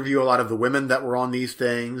interview a lot of the women that were on these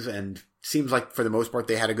things, and seems like for the most part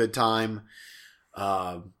they had a good time.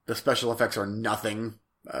 The special effects are nothing.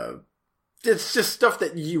 It's just stuff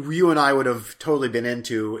that you and I would have totally been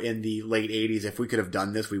into in the late 80s. If we could have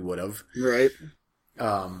done this, we would have. Right.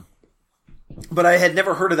 But I had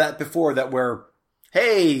never heard of that before, that where,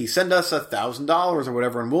 hey, send us $1,000 or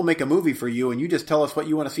whatever, and we'll make a movie for you, and you just tell us what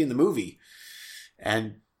you want to see in the movie.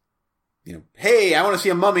 And, hey, I want to see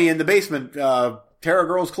a mummy in the basement, tear a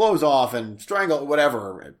girl's clothes off and strangle,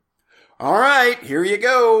 whatever. All right, here you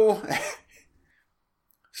go.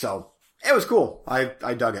 So, it was cool. I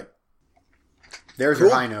dug it. There's cool.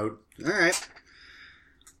 Your high note. All right.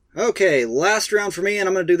 Okay, last round for me, and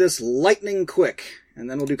I'm going to do this lightning quick, and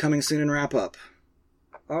then we'll do coming soon and wrap up.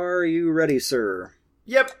 Are you ready, sir?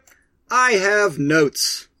 Yep. I have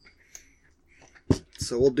notes.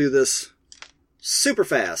 So we'll do this super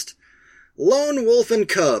fast. Lone Wolf and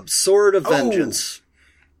Cub, Sword of Vengeance.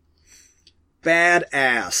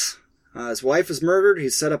 Badass. His wife is murdered.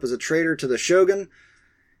 He's set up as a traitor to the Shogun.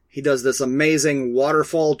 He does this amazing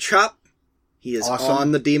waterfall chop. He is awesome.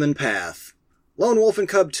 On the demon path. Lone Wolf and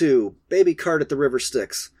Cub 2, Baby Cart at the River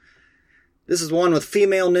Styx. This is one with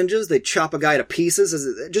female ninjas. They chop a guy to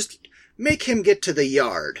pieces. Just make him get to the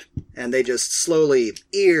yard. And they just slowly,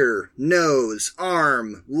 ear, nose,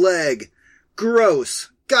 arm, leg.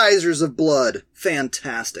 Gross. Geysers of blood.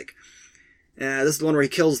 Fantastic. This is the one where he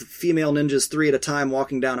kills the female ninjas 3 at a time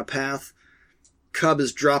walking down a path. Cub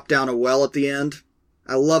is dropped down a well at the end.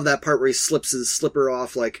 I love that part where he slips his slipper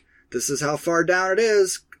off like, this is how far down it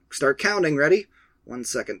is. Start counting. Ready? 1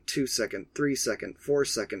 second, 2 second, 3 second, 4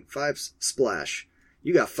 second, 5 splash.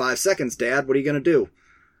 You got 5 seconds, Dad. What are you going to do?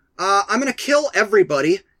 I'm going to kill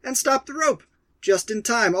everybody and stop the rope. Just in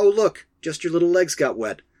time. Oh, look. Just your little legs got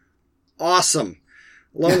wet. Awesome.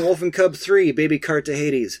 Lone Wolf and Cub 3, Baby Cart to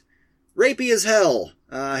Hades. Rapey as hell.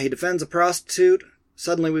 He defends a prostitute.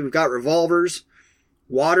 Suddenly we've got revolvers.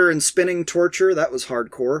 Water and spinning torture. That was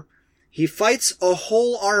hardcore. He fights a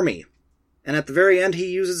whole army. And at the very end he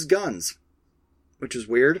uses guns. Which is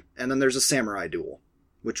weird. And then there's a samurai duel.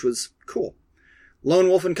 Which was cool. Lone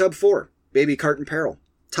Wolf and Cub 4, Baby Cart in Peril.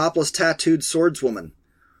 Topless tattooed swordswoman.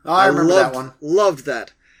 Oh, I remember that one. Loved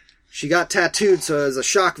that. She got tattooed, so as a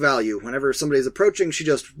shock value, whenever somebody's approaching, she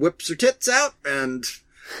just whips her tits out, and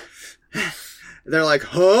they're like,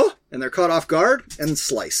 huh? And they're caught off guard, and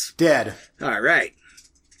slice. Dead. All right.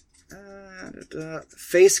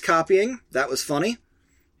 Face copying. That was funny.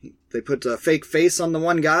 They put a fake face on the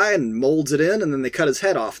one guy and molds it in, and then they cut his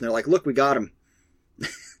head off, and they're like, look, we got him.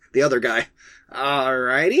 The other guy.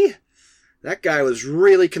 Alrighty. That guy was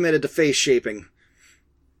really committed to face shaping.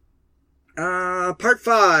 Part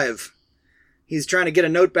 5. He's trying to get a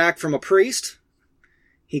note back from a priest.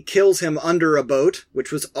 He kills him under a boat,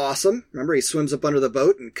 which was awesome. Remember, he swims up under the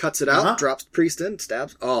boat and cuts it out, drops the priest in,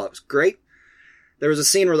 stabs. Oh, it was great. There was a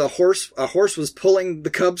scene where a horse was pulling the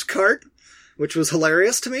Cubs cart, which was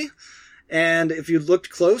hilarious to me. And if you looked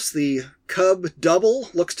close, the Cub double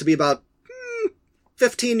looks to be about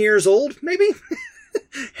 15 years old, maybe?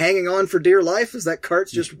 Hanging on for dear life as that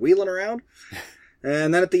cart's just wheeling around.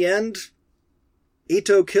 And then at the end,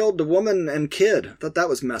 Ito killed the woman and kid. I thought that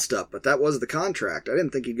was messed up, but that was the contract. I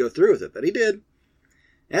didn't think he'd go through with it, but he did.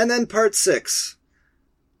 And then part 6.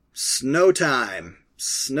 Snow time.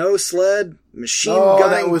 Snow sled, machine gunning.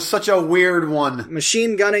 That was such a weird one.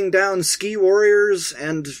 Machine gunning down ski warriors,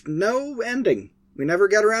 and no ending. We never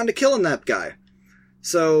got around to killing that guy.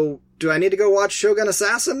 So, do I need to go watch Shogun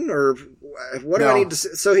Assassin, or what do I need to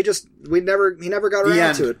see? So he never got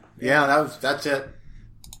around to it. Yeah, that's it.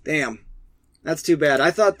 Damn. That's too bad. I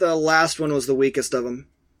thought the last one was the weakest of them.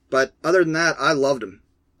 But other than that, I loved him.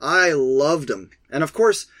 I loved him. And of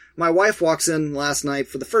course, my wife walks in last night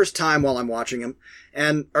for the first time while I'm watching him,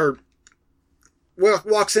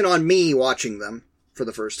 walks in on me watching them for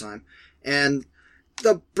the first time. And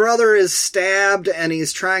the brother is stabbed and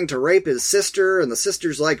he's trying to rape his sister, and the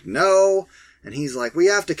sister's like, no. And he's like, we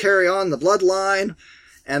have to carry on the bloodline.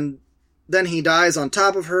 And then he dies on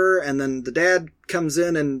top of her, and then the dad comes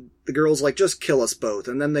in and the girl's like, just kill us both.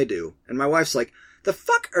 And then they do. And my wife's like, the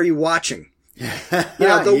fuck are you watching?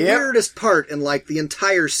 The weirdest part in like the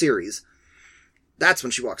entire series. That's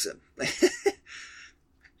when she walks in.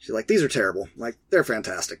 She's like, these are terrible. Like, they're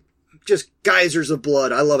fantastic. Just geysers of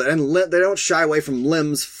blood. I love it. And they don't shy away from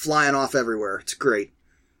limbs flying off everywhere. It's great.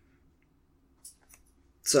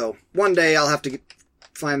 So, one day I'll have to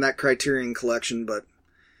find that Criterion collection, but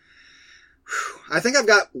I think I've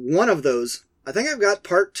got one of those. I think I've got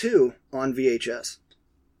part 2 on VHS.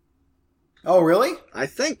 Oh, really? I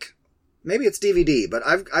think. Maybe it's DVD, but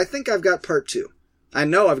I think I've got part 2. I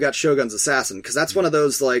know I've got Shogun's Assassin, because that's one of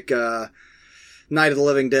those, like, Night of the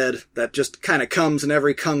Living Dead that just kind of comes in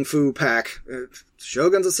every kung fu pack.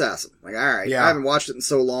 Shogun's Assassin. Like, alright. Yeah. I haven't watched it in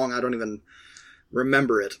so long, I don't even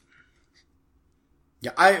remember it.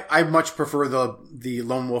 Yeah, I much prefer the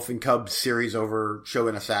Lone Wolf and Cub series over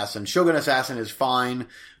Shogun Assassin. Shogun Assassin is fine,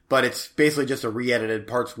 but it's basically just a re-edited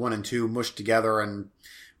parts 1 and 2 mushed together and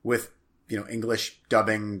with, English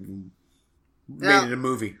dubbing made it a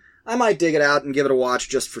movie. I might dig it out and give it a watch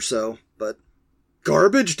just for so, but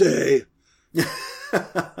garbage day.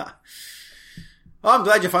 I'm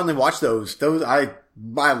glad you finally watched those. I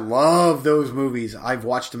love those movies. I've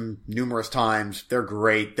watched them numerous times. They're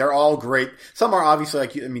great. They're all great. Some are obviously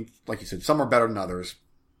like you said, some are better than others.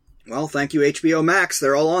 Well, thank you HBO Max.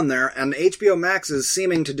 They're all on there, and HBO Max is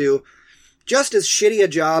seeming to do just as shitty a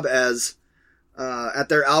job as at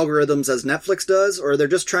their algorithms as Netflix does, or they're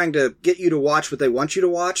just trying to get you to watch what they want you to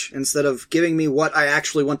watch instead of giving me what I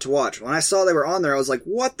actually want to watch. When I saw they were on there, I was like,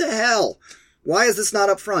 what the hell? Why is this not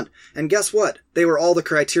up front? And guess what? They were all the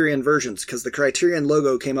Criterion versions, because the Criterion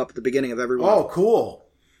logo came up at the beginning of every one. Oh, cool.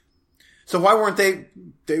 So why weren't they...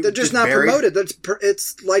 They're just not buried? Promoted.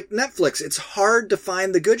 It's like Netflix. It's hard to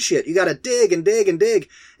find the good shit. You gotta dig and dig and dig,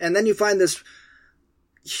 and then you find this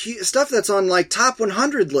stuff that's on like top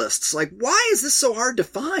 100 lists. Like, why is this so hard to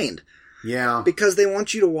find? Yeah. Because they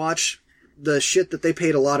want you to watch the shit that they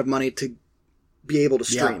paid a lot of money to be able to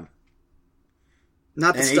stream. Yeah.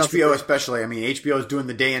 Not the stuff HBO especially. I mean, HBO is doing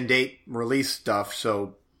the day and date release stuff,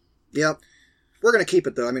 so... Yep. We're gonna keep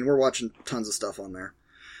it, though. I mean, we're watching tons of stuff on there.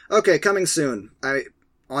 Okay, coming soon.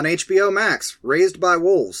 On HBO Max, Raised by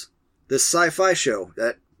Wolves. This sci-fi show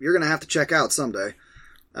that you're gonna have to check out someday.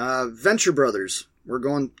 Venture Brothers. We're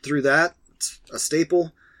going through that. It's a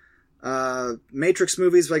staple. Matrix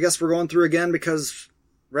movies, I guess we're going through again because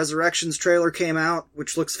Resurrections trailer came out,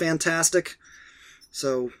 which looks fantastic.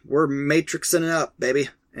 So we're matrixing it up, baby.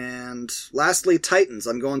 And lastly, Titans.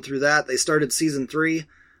 I'm going through that. They started season 3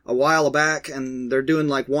 a while back, and they're doing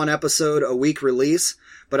like one episode a week release.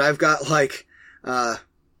 But I've got like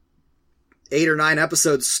 8 or 9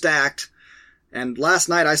 episodes stacked. And last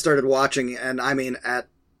night I started watching, and I mean, at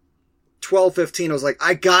 12:15, I was like,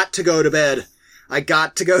 I got to go to bed.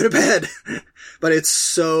 But it's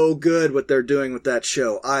so good what they're doing with that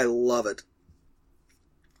show. I love it.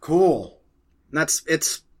 Cool. And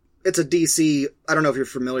it's a DC. I don't know if you're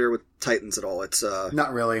familiar with Titans at all. It's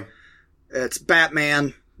not really. It's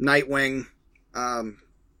Batman, Nightwing,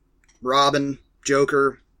 Robin,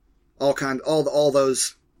 Joker, all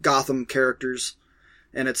those Gotham characters,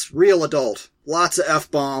 and it's real adult. Lots of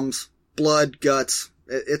F-bombs, blood, guts.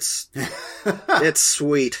 It's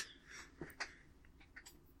sweet.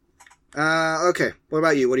 Okay. What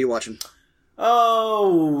about you? What are you watching?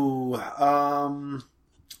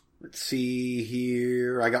 Let's see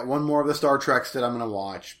here. I got one more of the Star Treks that I'm going to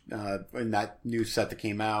watch in that new set that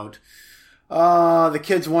came out. The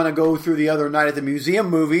kids want to go through the other Night at the Museum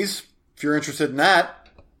movies, if you're interested in that.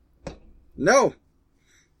 No.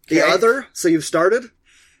 The Okay. Other? So you've started?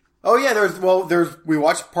 Oh yeah, we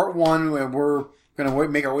watched part 1, and we're gonna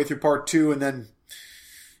make our way through part 2, and then,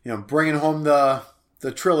 bringing home the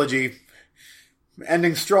trilogy,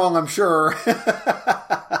 ending strong, I'm sure.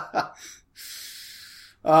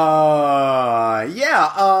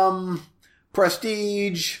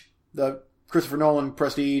 Prestige, the Christopher Nolan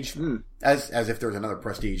Prestige, as if there's another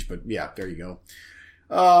Prestige, but yeah, there you go.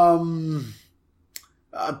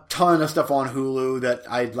 A ton of stuff on Hulu that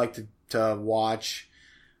I'd like to watch.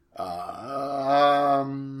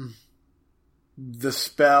 The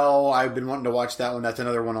Spell, I've been wanting to watch that one. That's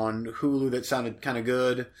another one on Hulu that sounded kind of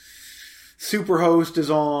good. Superhost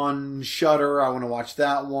is on Shudder. I want to watch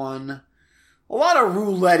that one. A lot of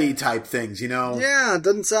roulette type things, Yeah, it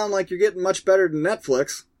doesn't sound like you're getting much better than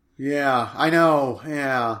Netflix. Yeah, I know.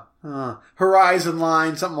 Yeah. Horizon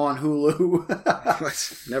Line, something on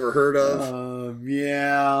Hulu. Never heard of.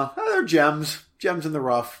 Yeah. They're gems. Gems in the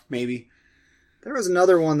rough, maybe. There was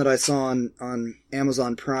another one that I saw on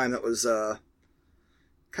Amazon Prime that was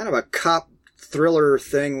kind of a cop thriller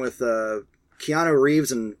thing with Keanu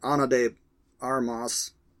Reeves and Ana de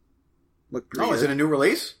Armas. Looked pretty Oh, is good. it a new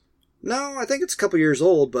release? No, I think it's a couple years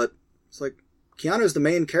old, but it's like Keanu's the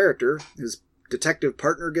main character. His detective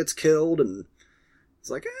partner gets killed, and it's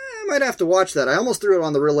like, I might have to watch that. I almost threw it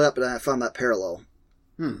on the roulette, but I found that parallel.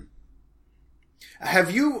 Are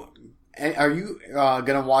you going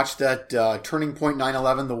to watch that Turning Point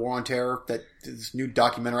 9/11, The War on Terror, this new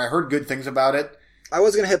documentary? I heard good things about it. I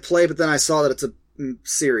was going to hit play, but then I saw that it's a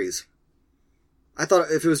series. I thought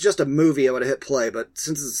if it was just a movie, I would have hit play, but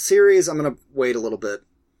since it's a series, I'm going to wait a little bit.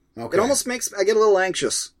 Okay. It almost makes I get a little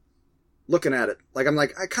anxious looking at it. I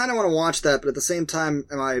kind of want to watch that, but at the same time,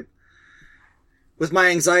 with my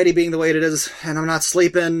anxiety being the way it is, and I'm not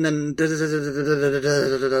sleeping, and do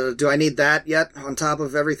I need that yet on top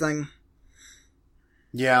of everything?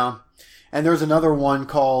 Yeah. And there's another one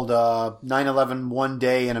called 9/11 One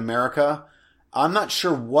Day in America. I'm not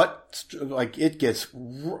sure what, it gets,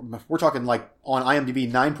 we're talking on IMDb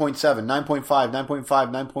 9.7, 9.5,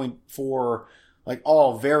 9.5, 9.4,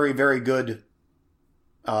 all very, very good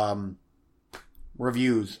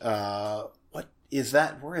reviews. What is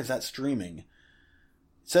that? Where is that streaming? It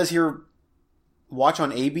says here, watch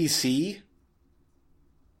on ABC?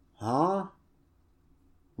 Huh?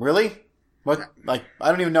 Really? What? I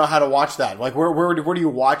don't even know how to watch that. Where do you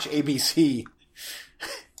watch ABC?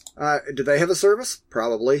 Do they have a service?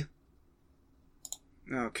 Probably.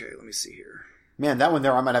 Okay, let me see here. Man, that one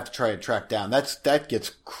there I might have to try to track down. That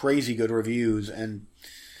gets crazy good reviews, and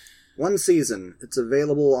one season. It's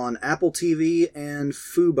available on Apple TV and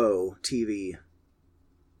Fubo TV.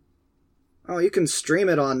 Oh, you can stream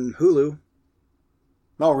it on Hulu.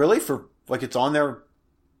 Oh, really? It's on there?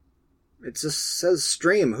 It just says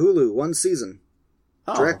stream Hulu, one season.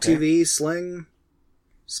 Oh, DirecTV, Sling,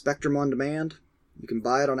 Spectrum On Demand. You can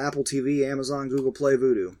buy it on Apple TV, Amazon, Google Play,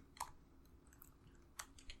 Vudu.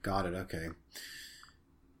 Got it, okay.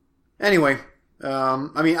 Anyway,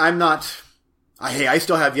 I'm not... I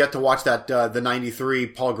still have yet to watch that, the 93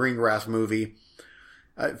 Paul Greengrass movie.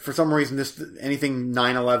 For some reason, anything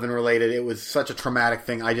 9/11 related, it was such a traumatic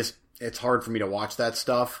thing. It's hard for me to watch that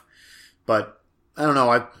stuff. But, I don't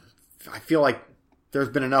know, I feel like there's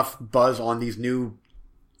been enough buzz on these new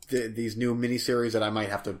miniseries that I might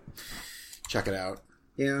have to check it out.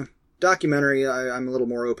 Yeah. Documentary, I'm a little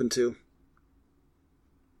more open to.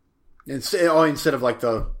 Instead of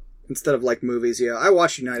Instead of movies, yeah. I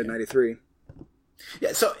watched United 93.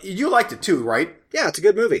 Yeah, so you liked it too, right? Yeah, it's a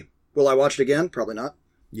good movie. Will I watch it again? Probably not.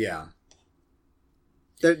 Yeah.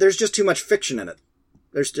 There's just too much fiction in it.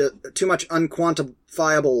 There's too much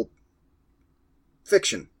unquantifiable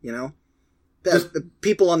fiction, The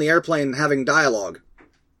people on the airplane having dialogue.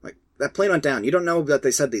 That plane went down. You don't know that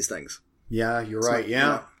they said these things. Yeah, you're right,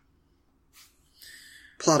 yeah.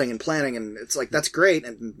 Plotting and planning, and it's that's great,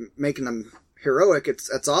 and making them heroic,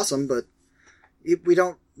 that's awesome, but we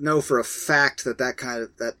don't know for a fact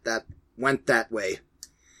that went that way.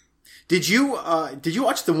 Did you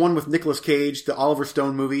watch the one with Nicolas Cage, the Oliver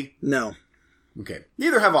Stone movie? No. Okay.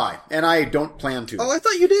 Neither have I, and I don't plan to. Oh, I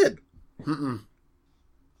thought you did. Mm-mm.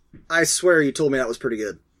 I swear you told me that was pretty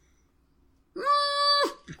good.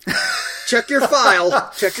 Check your file.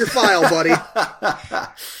 Check your file, buddy.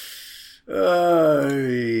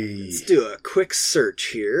 Let's do a quick search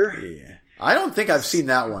here. Yeah. I don't think I've seen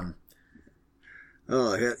that one.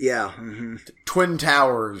 Oh, yeah. Mm-hmm. Twin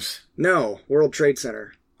Towers. No, World Trade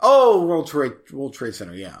Center. Oh, World Trade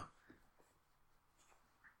Center, yeah.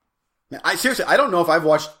 Seriously, I don't know if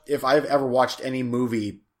I've ever watched any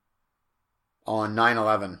movie on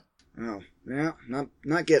 9/11. Oh, yeah, not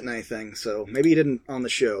getting anything, so maybe he didn't on the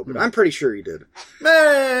show, but I'm pretty sure he did.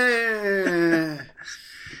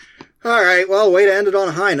 All right, well, way to end it on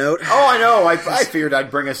a high note. Oh, I know. I figured I'd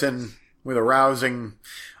bring us in with a rousing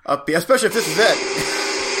upbeat, especially if this is it.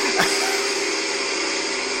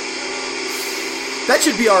 That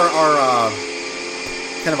should be our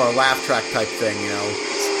kind of our laugh track type thing, you know.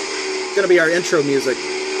 It's gonna be our intro music.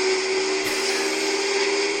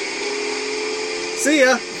 See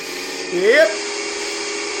ya. Yep.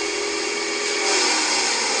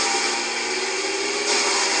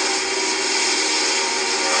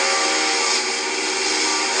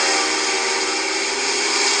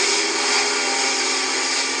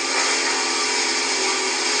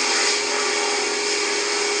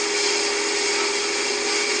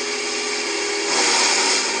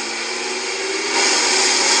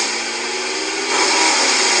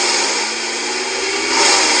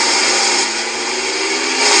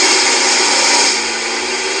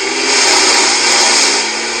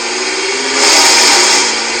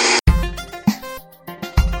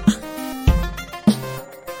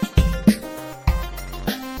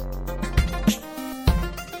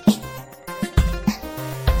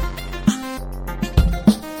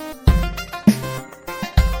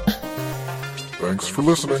 Thanks for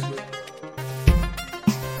listening.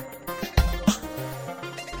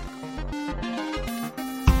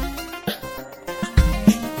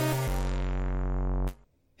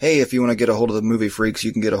 Hey, if you want to get a hold of the Movie Freaks,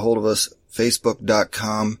 you can get a hold of us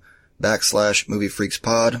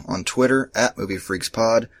facebook.com/moviefreakspod, on Twitter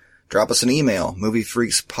 @moviefreakspod. Drop us an email,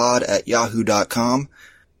 moviefreakspod@yahoo.com.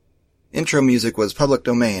 Intro music was public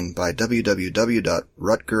domain by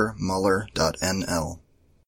www.rutgermuller.nl.